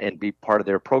Mans and be part of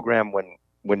their program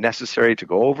when necessary to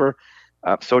go over.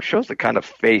 So it shows the kind of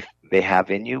faith they have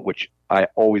in you, which I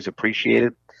always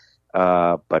appreciated.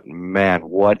 But man,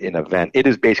 what an event. It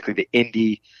is basically the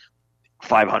Indy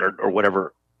 500 or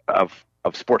whatever of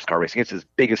sports car racing. It's the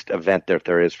biggest event that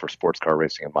there is for sports car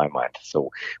racing in my mind.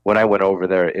 So when I went over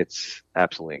there, it's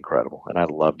absolutely incredible and I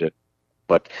loved it.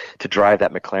 But to drive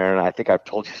that McLaren, I think I've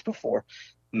told you this before,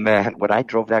 man, when I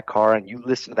drove that car and you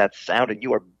listen to that sound and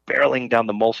you are barreling down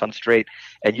the Mulsanne straight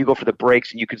and you go for the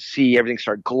brakes and you could see everything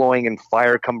start glowing and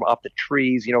fire come up the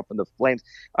trees, you know, from the flames.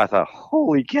 I thought,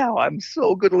 holy cow, I'm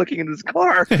so good looking in this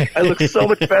car. I look so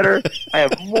much better. I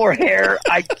have more hair.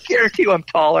 I guarantee you I'm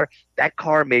taller. That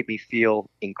car made me feel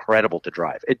incredible to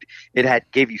drive. It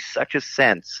gave you such a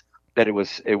sense that it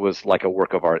was like a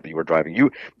work of art that you were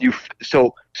driving.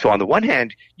 So on the one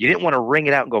hand, you didn't want to wring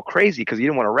it out and go crazy because you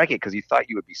didn't want to wreck it because you thought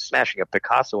you would be smashing a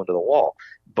Picasso into the wall.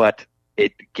 But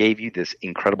it gave you this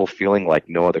incredible feeling like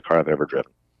no other car I've ever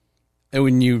driven. And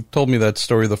when you told me that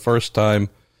story the first time,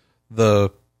 the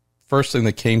first thing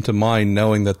that came to mind,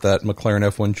 knowing that McLaren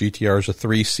F1 GTR is a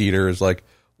 3-seater, is like,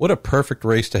 what a perfect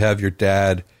race to have your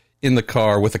dad in the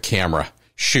car with a camera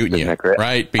shooting you,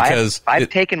 right? Because I've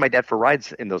taken my dad for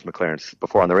rides in those McLarens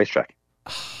before on the racetrack.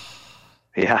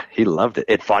 Yeah, he loved it.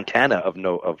 At Fontana of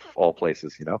all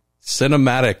places, you know.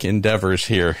 Cinematic endeavors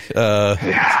here.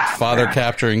 Father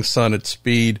capturing son at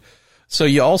speed. So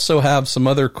you also have some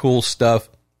other cool stuff.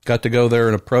 Got to go there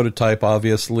in a prototype,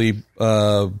 obviously,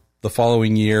 the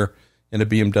following year in a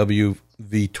BMW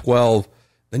V12.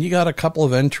 Then you got a couple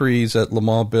of entries at Le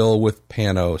Mans Bill with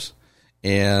Panos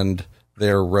and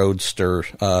their Roadster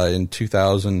in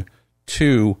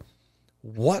 2002.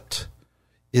 What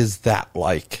is that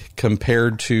like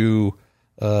compared to,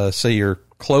 say, your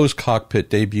closed cockpit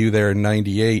debut there in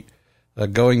 98,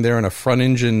 going there in a front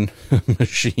engine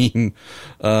machine,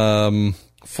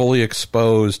 fully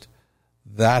exposed?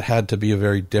 That had to be a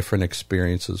very different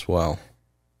experience as well.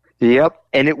 Yep,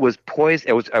 and it was poised.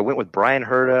 I went with Brian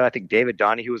Herta. I think David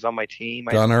Donahue was on my team.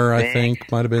 Gunnar, I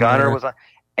think, might have been Gunnar there. was on,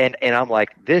 and I'm like,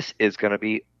 this is going to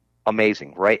be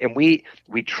amazing, right? And we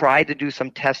tried to do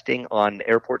some testing on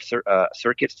airport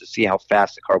circuits to see how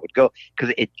fast the car would go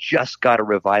because it just got a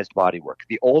revised bodywork.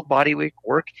 The old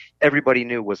bodywork everybody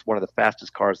knew was one of the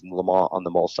fastest cars in Le Mans on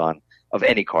the Mulsanne of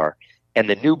any car, and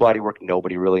the new bodywork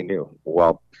nobody really knew.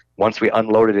 Well, once we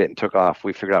unloaded it and took off,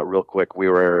 we figured out real quick we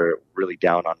were really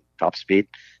down on top speed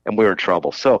and we were in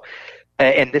trouble. So,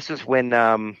 and this is when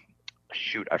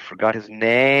I forgot his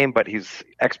name, but he's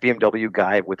ex-BMW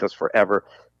guy with us forever.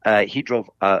 He drove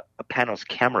a Panos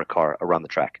camera car around the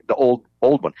track, the old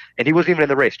one. And he wasn't even in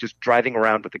the race, just driving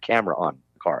around with the camera on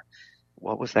the car.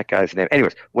 What was that guy's name?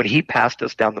 Anyways, when he passed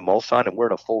us down the Mulsanne and we're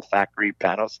in a full factory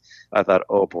Panos, I thought,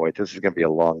 oh boy, this is going to be a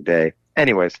long day.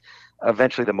 Anyways,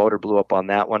 eventually the motor blew up on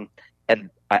that one. And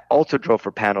I also drove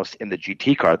for Panos in the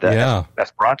GT car, the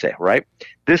Esperante, right?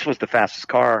 This was the fastest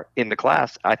car in the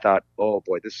class. I thought, oh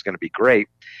boy, this is going to be great.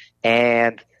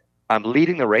 And I'm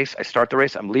leading the race. I start the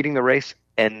race. I'm leading the race.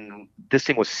 And this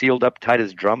thing was sealed up tight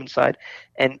as a drum inside.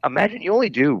 And imagine you only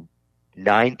do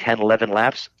 9, 10, 11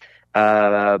 laps.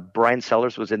 Brian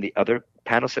Sellers was in the other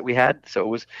Panos that we had. So it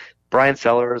was Brian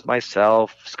Sellers,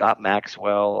 myself, Scott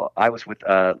Maxwell. I was with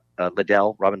Robin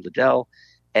Liddell.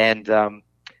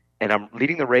 And I'm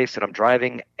leading the race and I'm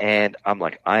driving and I'm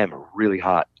like, I am really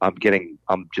hot. I'm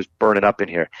just burning up in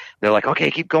here. They're like, okay,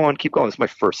 keep going. This is my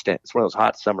first stint. It's one of those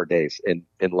hot summer days in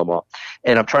Le Mans.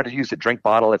 And I'm trying to use the drink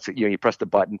bottle. It's, you press the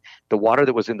button. The water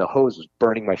that was in the hose was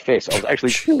burning my face. I was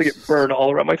actually feeling it burn all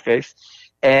around my face.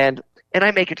 And I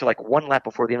make it to like one lap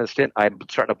before the end of the stint. I'm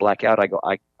starting to black out. I go,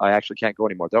 I actually can't go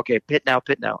anymore. They're, okay, pit now.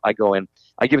 I go in.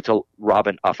 I give it to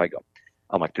Robin. Off I go.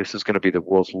 I'm like, this is going to be the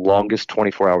world's longest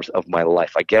 24 hours of my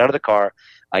life. I get out of the car.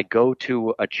 I go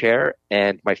to a chair,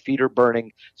 and my feet are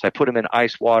burning. So I put them in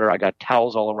ice water. I got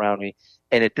towels all around me.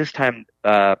 And at this time,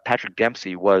 Patrick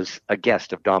Dempsey was a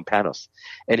guest of Dom Panos,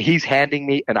 and he's handing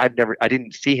me, and I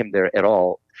didn't see him there at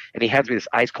all. And he hands me this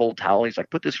ice cold towel. He's like,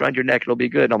 "Put this around your neck; it'll be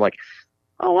good." And I'm like,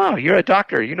 "Oh wow, you're a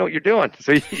doctor. You know what you're doing."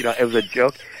 So it was a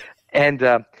joke. And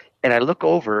I look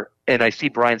over and I see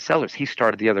Brian Sellers. He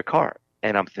started the other car,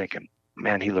 and I'm thinking,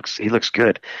 man, he looks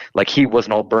good. Like he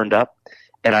wasn't all burned up.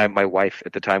 And my wife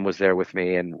at the time was there with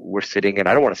me, and we're sitting, and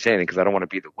I don't want to say anything because I don't want to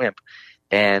be the wimp.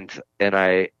 And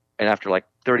after like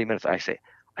 30 minutes, I say,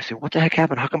 "What the heck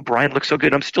happened? How come Brian looks so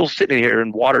good? I'm still sitting here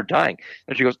in water dying."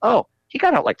 And she goes, "Oh, he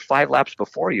got out like 5 laps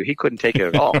before you. He couldn't take it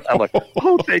at all." I'm like,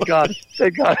 "Oh, thank God,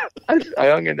 thank God." I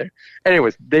hung in there.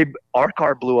 Anyways, our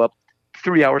car blew up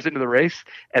 3 hours into the race,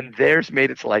 and theirs made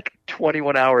it to like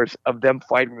 21 hours of them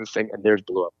fighting this thing, and theirs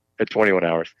blew up at 21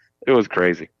 hours. It was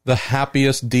crazy. The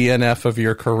happiest DNF of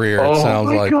your career, it sounds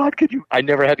like. Oh, my God, I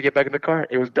never had to get back in the car.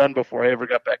 It was done before I ever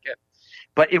got back in.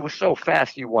 But it was so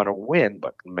fast, you want to win.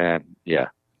 But, man, yeah,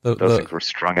 those things were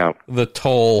strung out. The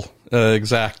toll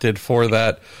exacted for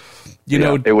that. You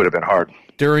know, it would have been hard.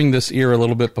 During this era, a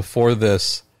little bit before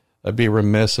this, I'd be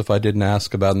remiss if I didn't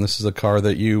ask about, and this is a car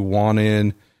that you won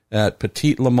in at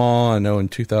Petit Le Mans. I know in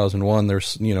 2001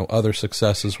 there's, other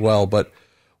success as well, but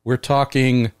we're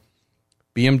talking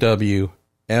BMW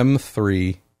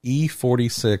M3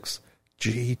 E46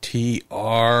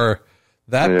 GTR.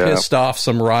 That pissed off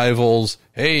some rivals.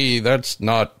 Hey, that's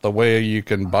not the way you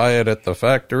can buy it at the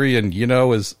factory. And,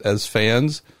 as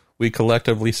fans, we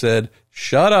collectively said,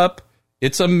 shut up.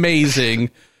 It's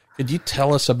amazing. Could you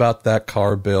tell us about that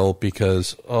car, Bill?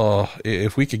 Because,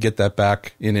 if we could get that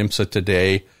back in IMSA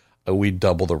today, we'd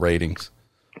double the ratings.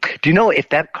 Do you know if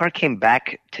that car came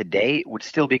back today, it would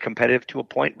still be competitive to a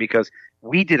point? Because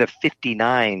we did a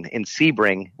 59 in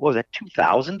Sebring. What was that,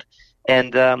 2000?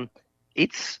 And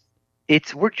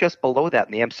we're just below that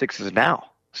in the M6s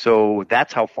now. So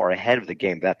that's how far ahead of the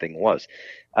game that thing was.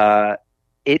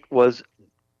 It was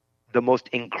the most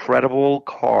incredible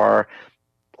car,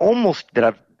 almost that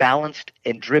I've balanced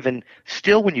and driven.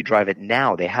 Still, when you drive it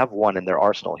now, they have one in their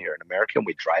arsenal here in America, and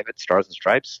we drive it, Stars and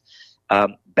Stripes.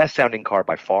 Best sounding car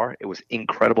by far. It was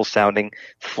incredible sounding,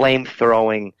 flame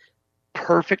throwing,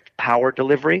 perfect power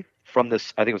delivery from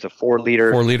this. I think it was a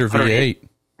 4-liter V8.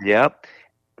 Yep.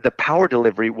 The power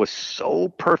delivery was so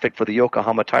perfect for the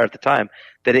Yokohama tire at the time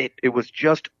that it was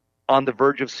just on the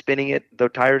verge of spinning the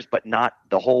tires, but not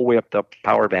the whole way up the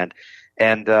power band.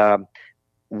 And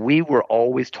we were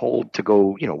always told to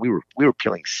go, we were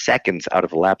peeling seconds out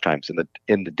of the lap times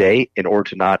in the day in order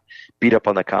to not beat up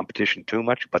on the competition too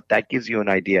much. But that gives you an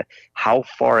idea how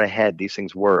far ahead these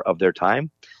things were of their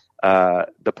time. The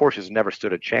Porsches never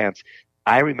stood a chance.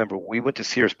 I remember we went to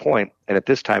Sears Point, and at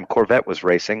this time Corvette was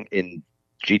racing in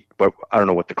I don't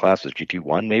know what the class was,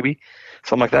 GT1 maybe,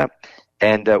 something like that.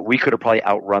 And we could have probably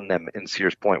outrun them in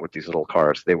Sears Point with these little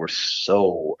cars. They were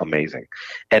so amazing.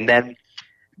 And then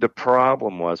the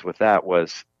problem was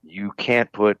you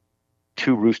can't put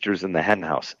 2 roosters in the hen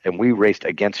house. And we raced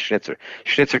against Schnitzer.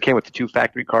 Schnitzer came with the 2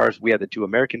 factory cars. We had the 2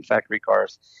 American factory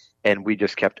cars. And we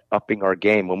just kept upping our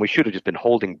game. When we should have just been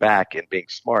holding back and being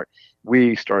smart,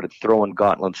 we started throwing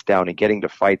gauntlets down and getting to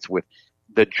fights with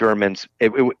the Germans.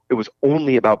 It was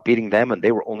only about beating them, and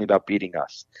they were only about beating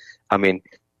us. I mean,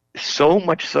 so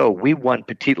much so, we won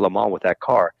Petit Le Mans with that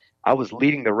car. I was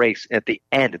leading the race, and at the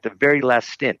end, at the very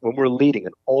last stint, when we're leading,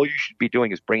 and all you should be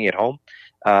doing is bringing it home,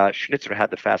 Schnitzer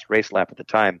had the fast race lap at the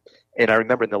time. And I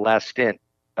remember in the last stint,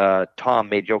 Tom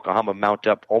made Yokohama mount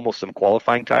up almost some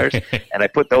qualifying tires, and I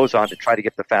put those on to try to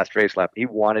get the fast race lap. He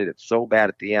wanted it so bad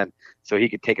at the end so he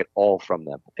could take it all from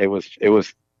them. It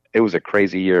was a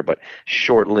crazy year, but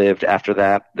short-lived. After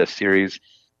that, the series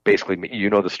basically,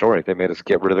 the story. They made us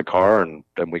get rid of the car, and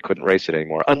then we couldn't race it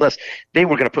anymore unless they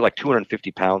were going to put like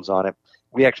 250 pounds on it.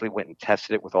 We actually went and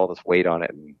tested it with all this weight on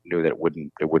it and knew that it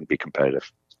wouldn't be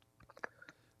competitive.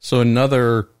 So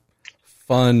another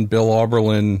fun Bill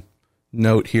Auberlen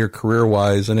note here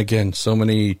career-wise, and again, so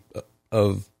many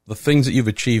of the things that you've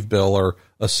achieved, Bill, are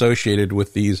associated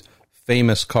with these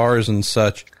famous cars and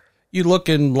such. You look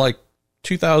in like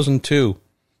 2002,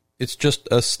 it's just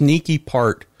a sneaky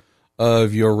part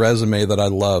of your resume that I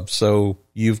love. So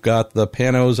you've got the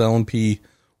Panos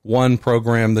LMP1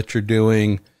 program that you're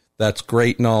doing. That's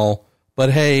great and all.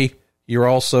 But hey, you're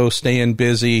also staying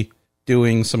busy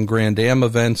doing some Grand Am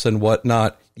events and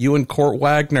whatnot. You and Kurt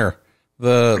Wagner,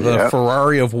 the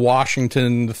Ferrari of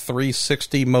Washington, the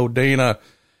 360 Modena,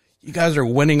 you guys are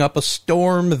winning up a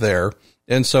storm there.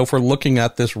 And so if we're looking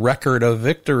at this record of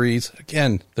victories,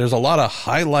 again, there's a lot of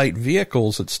highlight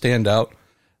vehicles that stand out.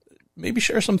 Maybe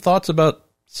share some thoughts about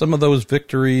some of those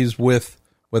victories with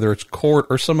whether it's Court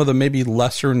or some of the maybe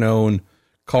lesser known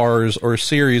cars or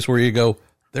series where you go,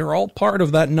 they're all part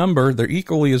of that number. They're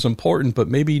equally as important, but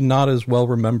maybe not as well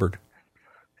remembered.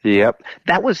 Yep.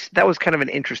 That was kind of an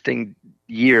interesting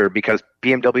year because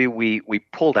BMW, we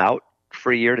pulled out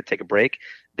for a year to take a break.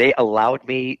 They allowed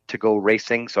me to go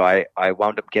racing, so I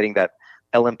wound up getting that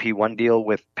LMP1 deal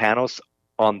with Panos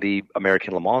on the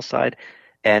American Le Mans side,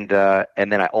 and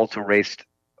then I also raced.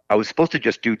 I was supposed to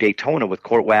just do Daytona with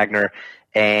Kurt Wagner,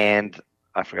 and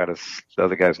I forgot the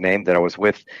other guy's name that I was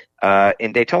with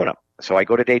in Daytona. So I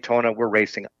go to Daytona. We're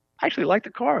racing. I actually liked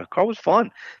the car. The car was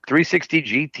fun. 360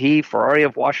 GT, Ferrari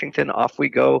of Washington. Off we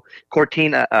go.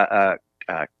 Cortina,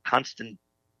 Constantine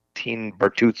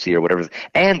Bertuzzi or whatever,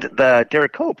 and the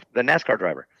Derek Cope, the NASCAR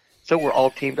driver. So we're all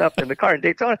teamed up in the car in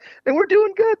Daytona, and we're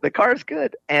doing good. The car's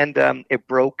good, and it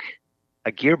broke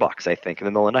a gearbox, I think, in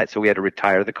the middle of the night. So we had to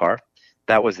retire the car.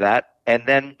 That was that. And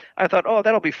then I thought, oh,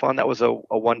 that'll be fun. That was a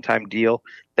one-time deal.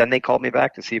 Then they called me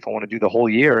back to see if I want to do the whole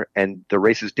year, and the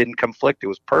races didn't conflict. It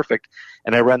was perfect,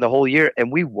 and I ran the whole year,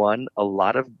 and we won a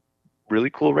lot of really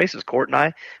cool races. Court and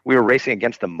I, we were racing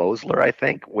against the Mosler, I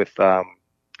think, with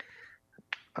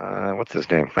what's his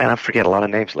name? Man, I forget a lot of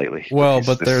names lately. Well,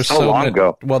 but there's so long many,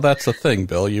 ago. Well, that's the thing,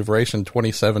 Bill. You've raced in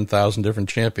 27,000 different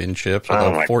championships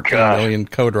with 14 million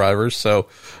co-drivers. So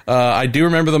I do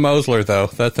remember the Mosler, though.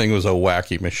 That thing was a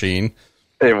wacky machine.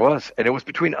 It was, and it was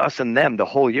between us and them the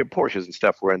whole year. Porsches and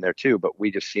stuff were in there too, but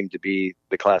we just seemed to be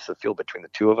the class of field between the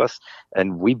two of us,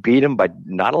 and we beat them by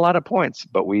not a lot of points,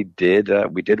 but we did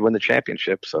win the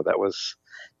championship. So that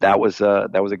was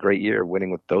a great year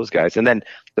winning with those guys. And then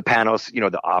the Panos,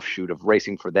 the offshoot of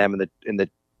racing for them in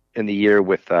the year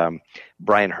with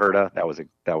Brian Herta.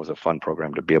 That was a fun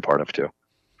program to be a part of too.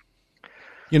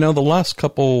 The last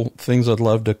couple things I'd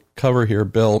love to cover here,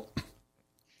 Bill.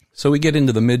 So we get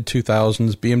into the mid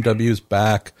 2000s. BMW's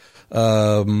back.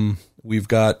 We've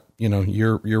got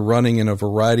you're running in a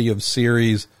variety of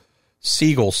series.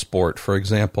 Siegel Sport, for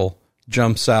example,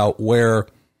 jumps out where,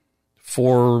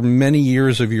 for many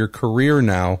years of your career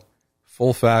now,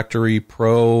 full factory,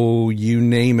 pro, you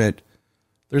name it,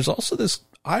 there's also this,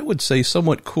 I would say,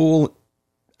 somewhat cool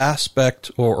aspect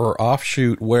or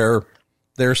offshoot where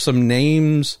there's some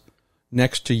names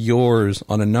next to yours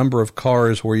on a number of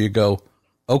cars where you go,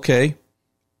 okay,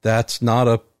 that's not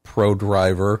a pro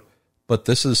driver, but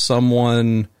this is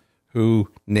someone who,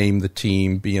 named the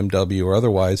team, BMW or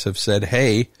otherwise, have said,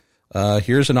 hey,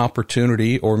 here's an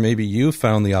opportunity, or maybe you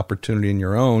found the opportunity in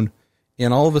your own,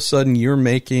 and all of a sudden you're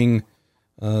making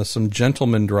some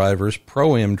gentleman drivers,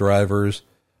 Pro-Am drivers,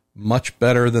 much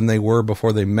better than they were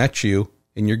before they met you,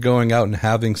 and you're going out and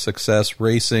having success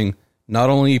racing not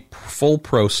only full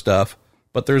pro stuff,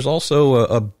 but there's also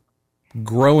a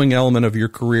growing element of your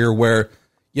career where,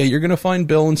 yeah, you're going to find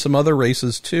Bill in some other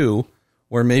races too,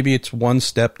 where maybe it's one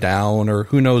step down or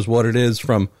who knows what it is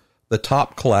from the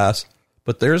top class,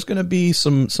 but there's going to be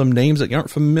some names that you aren't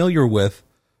familiar with,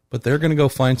 but they're going to go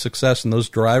find success, and those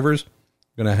drivers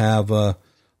are going to have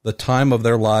the time of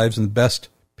their lives and the best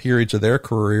periods of their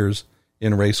careers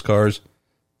in race cars.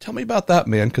 Tell me about that,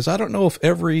 man, because I don't know if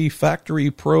every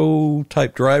factory pro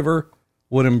type driver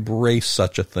would embrace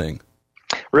such a thing.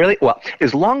 Really? Well,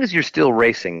 as long as you're still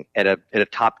racing at a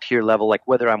top tier level, like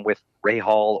whether I'm with Ray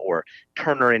Hall or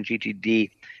Turner and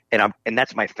GTD, and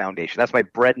that's my foundation. That's my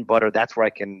bread and butter. That's where I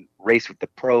can race with the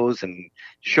pros and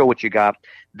show what you got.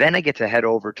 Then I get to head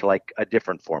over to like a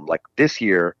different form. Like this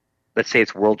year, let's say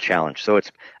it's World Challenge. So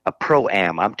it's a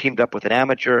Pro-Am. I'm teamed up with an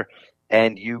amateur,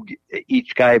 and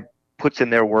each guy puts in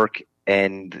their work,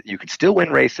 and you can still win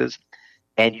races.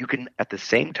 And you can, at the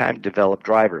same time, develop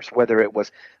drivers. Whether it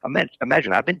was,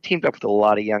 imagine, I've been teamed up with a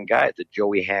lot of young guys, the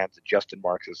Joey Hams, the Justin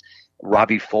Marxes,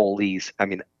 Robbie Foley's. I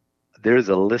mean, there's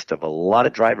a list of a lot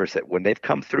of drivers that when they've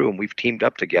come through and we've teamed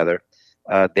up together,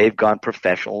 they've gone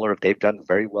professional or they've done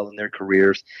very well in their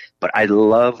careers. But I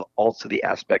love also the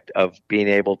aspect of being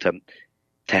able to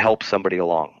help somebody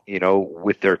along,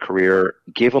 with their career,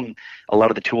 give them a lot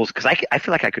of the tools. Because I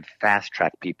feel like I could fast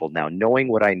track people now. Knowing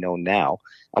what I know now,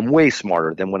 I'm way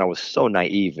smarter than when I was so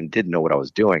naive and didn't know what I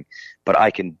was doing. But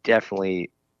I can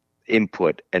definitely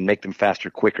input and make them faster,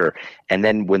 quicker. And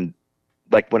then when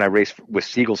I race with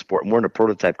Siegel Sport and we're in a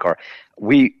prototype car,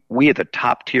 we at the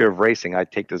top tier of racing, I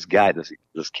take this guy,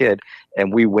 this kid,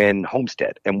 and we win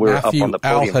Homestead. And we're Matthew up on the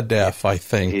podium. Al-Hadef, I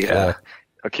think. Yeah.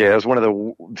 Okay, that was one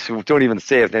of so don't even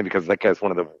say his name because that guy's one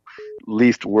of the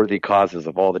least worthy causes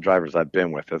of all the drivers I've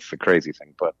been with. That's the crazy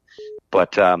thing.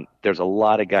 But there's a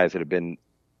lot of guys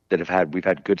we've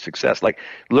had good success. Like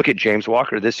look at James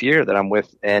Walker this year that I'm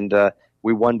with, and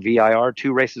we won VIR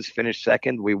 2 races, finished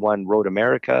second. We won Road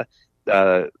America.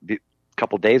 A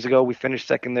couple days ago, we finished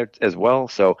second there as well.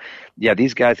 So, yeah,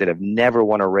 these guys that have never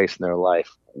won a race in their life,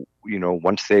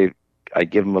 I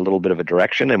give them a little bit of a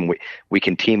direction, and we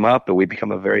can team up, and we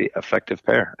become a very effective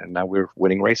pair. And now we're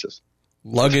winning races.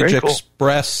 Luggage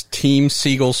Express Team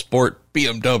Siegel Sport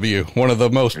BMW, one of the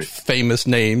most famous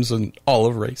names in all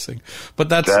of racing. But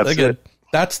that's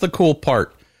the cool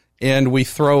part. And we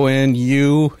throw in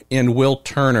you and Will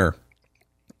Turner,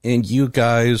 and you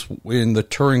guys in the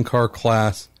touring car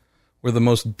class were the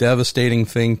most devastating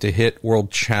thing to hit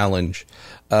World Challenge.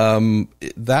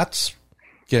 That's,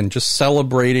 again, just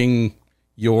celebrating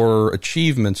your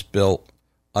achievements, Bill.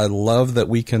 I love that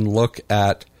we can look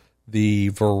at the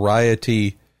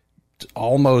variety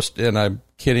almost, and I'm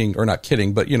kidding, or not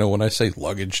kidding, but, when I say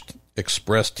Luggage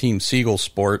Express Team Siegel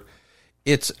Sport,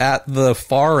 it's at the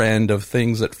far end of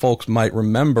things that folks might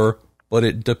remember, but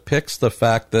it depicts the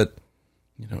fact that,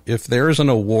 if there's an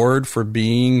award for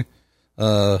being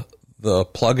the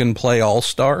plug-and-play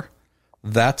all-star,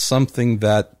 that's something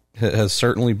that has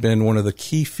certainly been one of the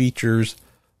key features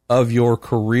of your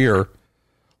career.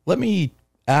 Let me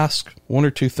ask one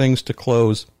or two things to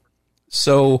close.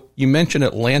 So you mentioned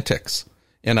Atlantics,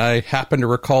 and I happen to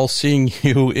recall seeing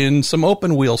you in some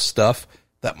open wheel stuff.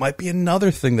 That might be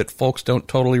another thing that folks don't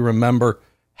totally remember.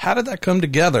 How did that come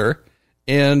together?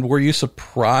 And were you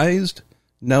surprised,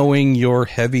 knowing your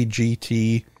heavy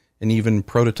GT and even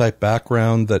prototype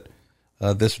background, that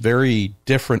this very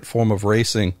different form of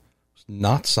racing was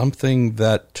not something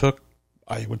that took,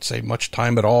 I would say, much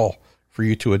time at all for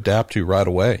you to adapt to right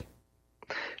away?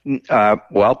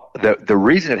 Well, the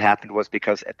reason it happened was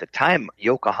because at the time,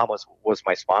 Yokohama was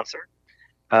my sponsor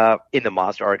in the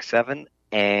Mazda RX-7,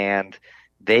 and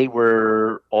they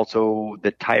were also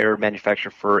the tire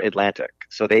manufacturer for Atlantic.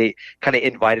 So they kind of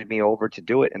invited me over to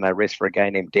do it, and I raced for a guy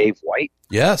named Dave White.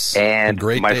 Yes, and the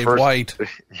great Dave White.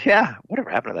 Yeah, whatever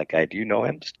happened to that guy? Do you know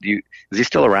him? Is he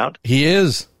still around? He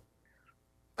is.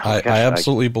 I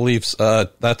absolutely believe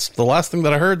that's the last thing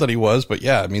that I heard that he was. But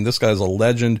yeah, I mean, this guy's a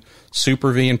legend.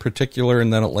 Super V in particular,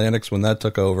 and then Atlantics when that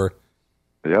took over.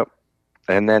 Yep.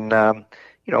 And then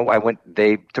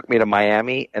they took me to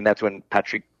Miami, and that's when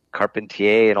Patrick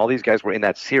Carpentier and all these guys were in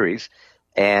that series.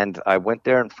 And I went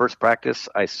there in first practice.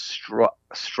 I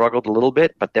struggled a little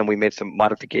bit, but then we made some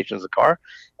modifications of the car,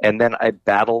 and then I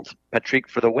battled Patrick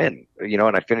for the win. And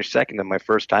I finished second in my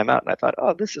first time out, and I thought,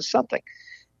 oh, this is something.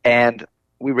 And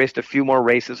we raced a few more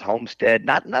races, Homestead,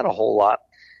 not a whole lot,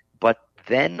 but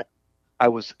then I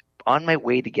was on my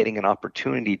way to getting an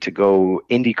opportunity to go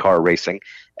IndyCar racing,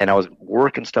 and I was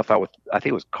working stuff out with, I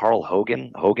think it was Carl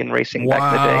Hogan Racing back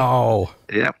in the day. Wow.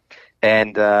 Yeah.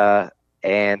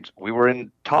 And we were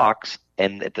in talks,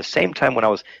 and at the same time when I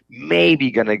was maybe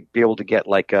going to be able to get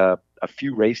like a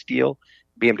few race deal,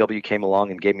 BMW came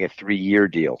along and gave me a 3-year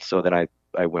deal. So then I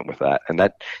went with that. And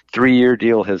that 3-year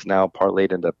deal has now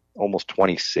parlayed into almost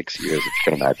 26 years, if you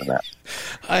can imagine that.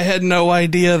 I had no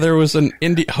idea there was an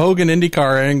Hogan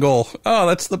IndyCar angle. Oh,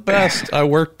 that's the best. I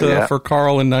worked for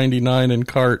Carl in 99 in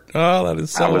kart. Oh, that is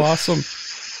so awesome.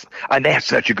 And they had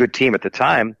such a good team at the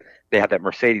time. They had that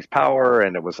Mercedes power,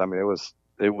 and it was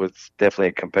definitely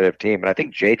a competitive team. And I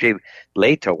think JJ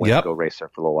Leto went to go race there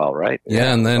for a little while, right?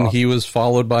 Yeah, and then he was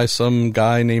followed by some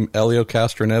guy named Elio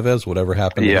Castroneves, whatever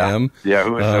happened to him. Yeah,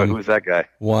 who was that guy?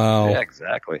 Wow. Yeah,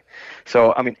 exactly.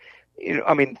 So,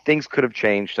 things could have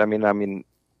changed.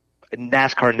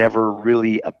 NASCAR never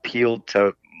really appealed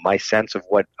to my sense of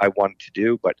what I wanted to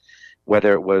do, but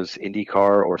whether it was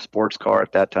IndyCar or sports car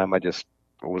at that time, I just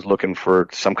was looking for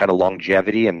some kind of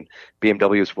longevity, and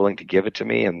BMW was willing to give it to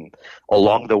me. And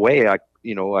along the way, I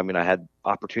had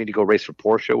opportunity to go race for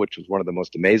Porsche, which was one of the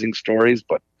most amazing stories,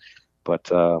 but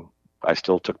I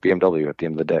still took BMW at the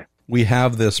end of the day. We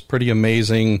have this pretty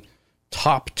amazing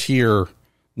top tier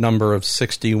number of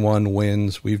 61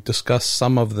 wins. We've discussed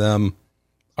some of them.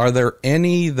 Are there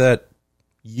any that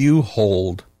you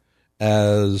hold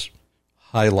as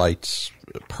highlights,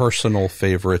 personal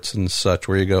favorites and such,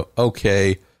 where you go,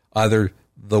 okay, either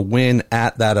the win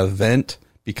at that event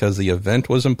because the event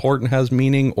was important has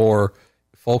meaning, or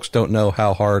folks don't know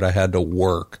how hard I had to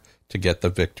work to get the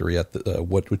victory at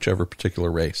whichever particular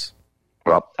race?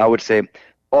 Well, I would say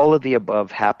all of the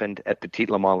above happened at Petit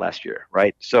Le Mans last year,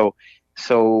 right? So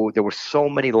there were so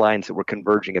many lines that were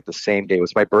converging at the same day. It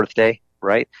was my birthday,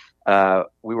 right?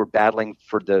 We were battling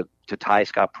to tie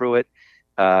Scott Pruitt.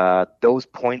 Those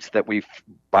points that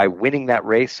by winning that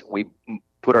race, we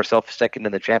put ourselves second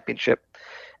in the championship.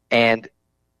 And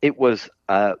it was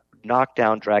a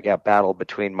knockdown, drag-out battle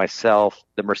between myself,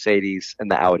 the Mercedes,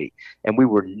 and the Audi. And we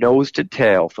were nose to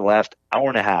tail for the last hour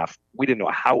and a half. We didn't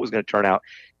know how it was going to turn out.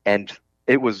 And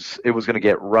it was going to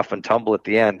get rough and tumble at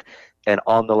the end. And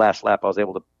on the last lap, I was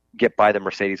able to get by the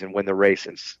Mercedes and win the race.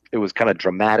 And it was kind of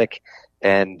dramatic,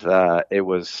 and it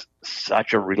was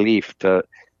such a relief to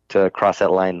cross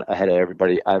that line ahead of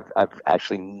everybody. I've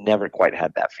actually never quite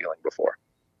had that feeling before.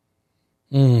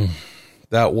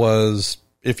 That was,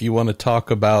 if you want to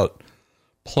talk about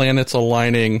planets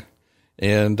aligning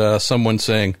and someone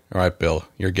saying, all right, Bill,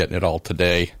 you're getting it all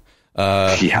today.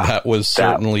 That was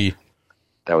certainly...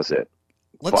 That was it,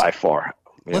 by far.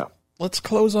 Yeah. Let's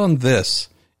close on this.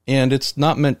 And it's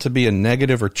not meant to be a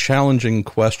negative or challenging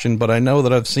question, but I know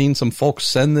that I've seen some folks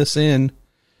send this in.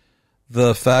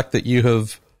 The fact that you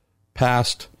have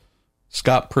passed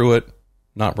Scott Pruitt,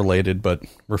 not related, but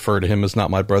refer to him as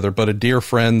not my brother, but a dear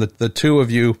friend, that the two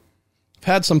of you have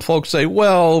had some folks say,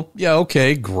 well, yeah,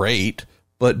 okay, great,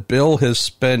 but Bill has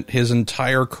spent his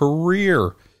entire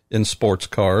career in sports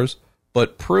cars,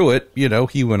 but Pruitt,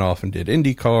 he went off and did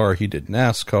IndyCar, he did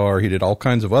NASCAR, he did all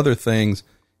kinds of other things.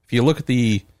 If you look at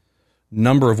the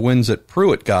number of wins that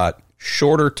Pruitt got,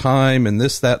 shorter time and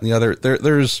this, that, and the other,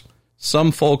 there's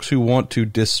some folks who want to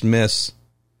dismiss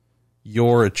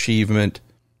your achievement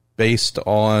based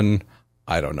on,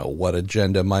 I don't know what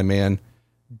agenda, my man.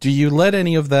 Do you let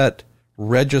any of that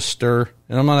register?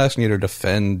 And I'm not asking you to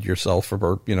defend yourself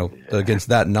or, against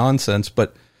that nonsense,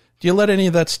 but do you let any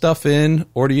of that stuff in,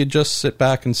 or do you just sit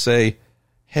back and say,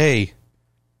 hey,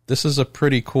 this is a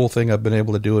pretty cool thing I've been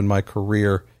able to do in my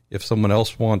career. If someone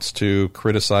else wants to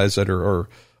criticize it or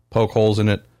poke holes in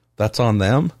it, that's on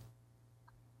them?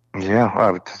 Yeah.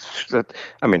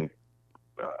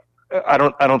 I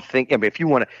don't think. If you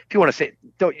want to say,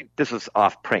 this is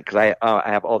off print, because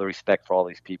I have all the respect for all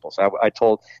these people. So I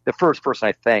told the first person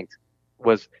I thanked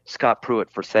was Scott Pruitt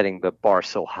for setting the bar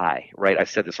so high. Right, I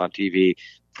said this on TV,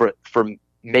 for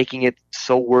making it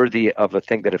so worthy of a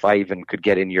thing that if I even could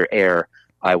get in your air,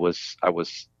 I was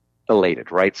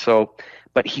elated. Right, so.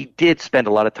 But he did spend a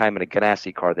lot of time in a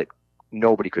Ganassi car that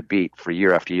nobody could beat for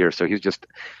year after year. So he was just,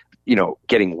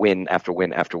 getting win after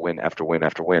win after win after win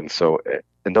after win. So,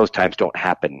 and those times don't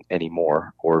happen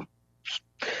anymore. Or,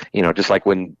 just like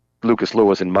when Lucas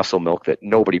Lewis and Muscle Milk, that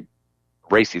nobody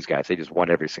raced these guys. They just won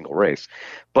every single race.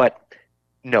 But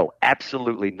no,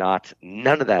 absolutely not.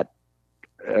 None of that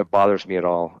bothers me at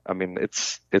all. I mean,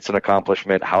 it's an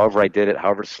accomplishment. However I did it,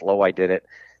 however slow I did it,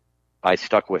 I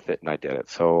stuck with it and I did it.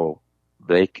 So,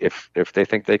 if they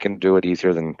think they can do it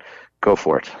easier, then go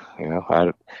for it.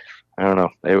 I don't know.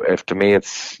 If to me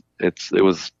it's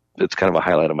kind of a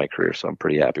highlight of my career, so I'm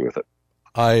pretty happy with it.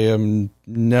 I am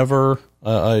never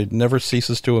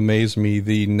ceases to amaze me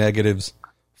the negatives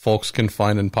folks can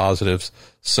find in positives.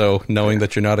 So knowing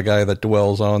that you're not a guy that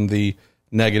dwells on the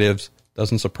negatives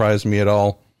doesn't surprise me at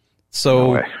all.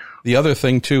 So the other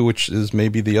thing too, which is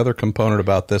maybe the other component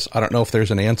about this, I don't know if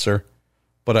there's an answer,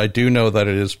 but I do know that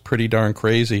it is pretty darn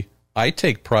crazy. I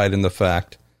take pride in the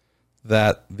fact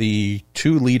that the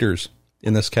two leaders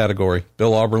in this category,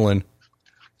 Bill Auberlen,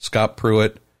 Scott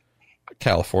Pruitt,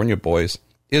 California boys,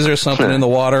 is there something in the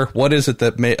water? What is it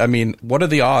that what are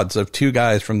the odds of two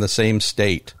guys from the same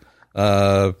state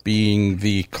being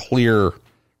the clear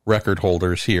record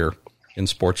holders here in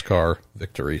sports car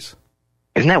victories?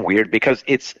 Isn't that weird? Because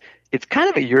it's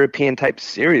kind of a European type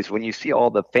series. When you see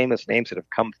all the famous names that have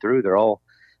come through, they're all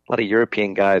a lot of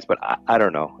European guys, but I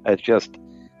don't know. It's just,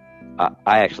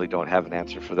 I actually don't have an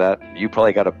answer for that. You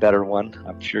probably got a better one.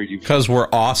 I'm sure you. Because we're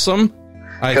awesome.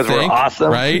 Because we're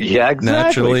awesome, right? Yeah, exactly.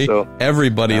 Naturally, so,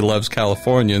 everybody loves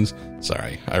Californians.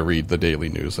 Sorry, I read the Daily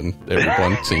News and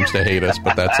everyone seems to hate us,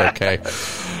 but that's okay.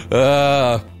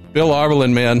 Bill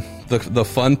Auberlen, man, the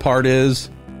fun part is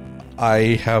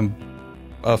I have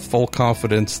a full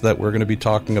confidence that we're going to be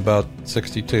talking about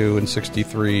 62 and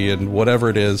 63 and whatever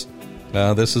it is.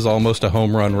 This is almost a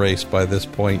home run race by this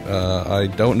point. I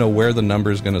don't know where the number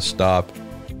is going to stop,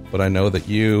 but I know that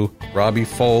you, Robbie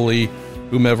Foley,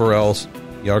 whomever else,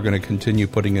 you are going to continue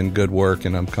putting in good work,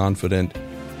 and I'm confident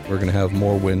we're going to have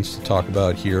more wins to talk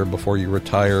about here before you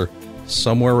retire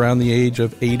somewhere around the age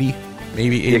of 80,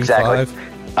 maybe 85. Exactly.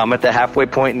 I'm at the halfway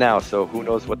point now, so who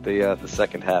knows what the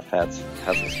second half has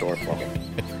in store for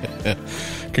me.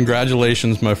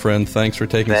 Congratulations, my friend. Thanks for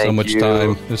taking so much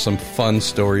time. There's some fun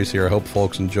stories here. I hope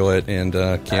folks enjoy it, and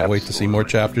can't wait to see more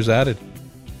chapters added.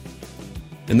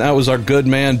 And that was our good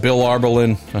man, Bill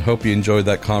Auberlen. I hope you enjoyed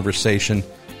that conversation.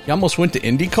 He almost went to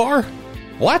IndyCar?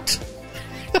 What?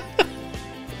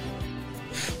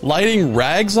 Lighting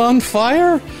rags on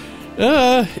fire?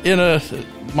 In a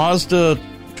Mazda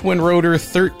twin-rotor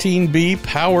 13B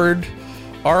powered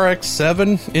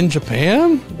RX-7 in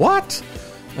Japan? What?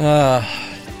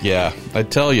 Yeah, I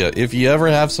tell you, if you ever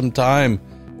have some time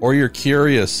or you're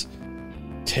curious,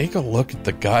 take a look at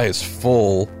the guy's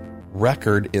full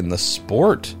record in the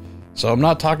sport. So I'm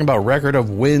not talking about record of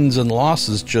wins and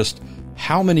losses, just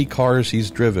how many cars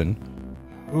he's driven,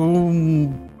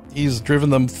 whom he's driven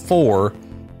them for.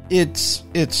 It's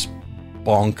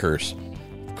bonkers.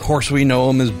 Of course, we know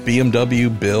him as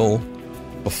BMW Bill.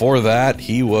 Before that,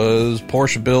 he was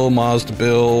Porsche Bill, Mazda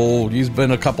Bill. He's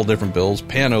been a couple different Bills.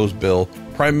 Panos Bill,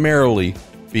 primarily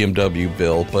BMW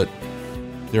Bill, but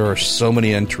there are so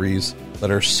many entries that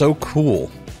are so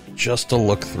cool just to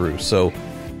look through. So,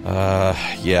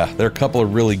 yeah, there are a couple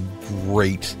of really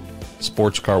great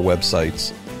sports car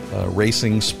websites.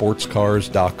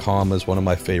 RacingSportsCars.com is one of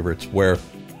my favorites, where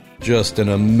just an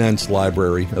immense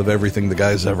library of everything the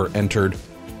guy's ever entered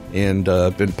and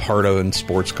been part of in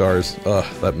sports cars.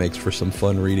 That makes for some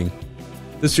fun reading.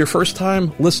 If this is your first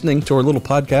time listening to our little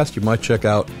podcast, you might check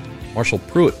out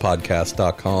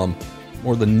MarshallPruittPodcast.com.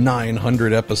 More than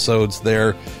 900 episodes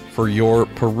there for your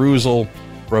perusal,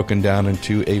 broken down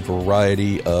into a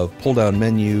variety of pull-down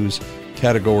menus,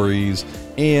 categories,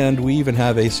 and we even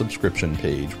have a subscription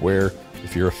page where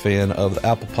if you're a fan of the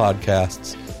Apple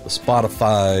Podcasts, the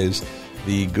Spotifys,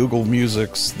 the Google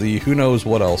Musics, the who knows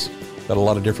what else, got a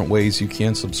lot of different ways you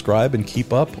can subscribe and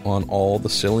keep up on all the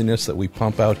silliness that we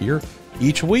pump out here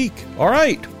each week. All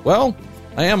right, well,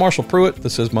 I am Marshall Pruitt.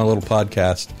 This is my little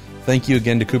podcast. Thank you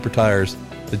again to Cooper Tires,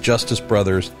 the Justice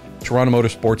Brothers,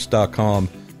 TorontoMotorsports.com,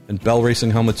 and Bell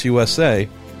Racing Helmets USA,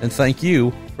 and thank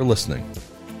you for listening.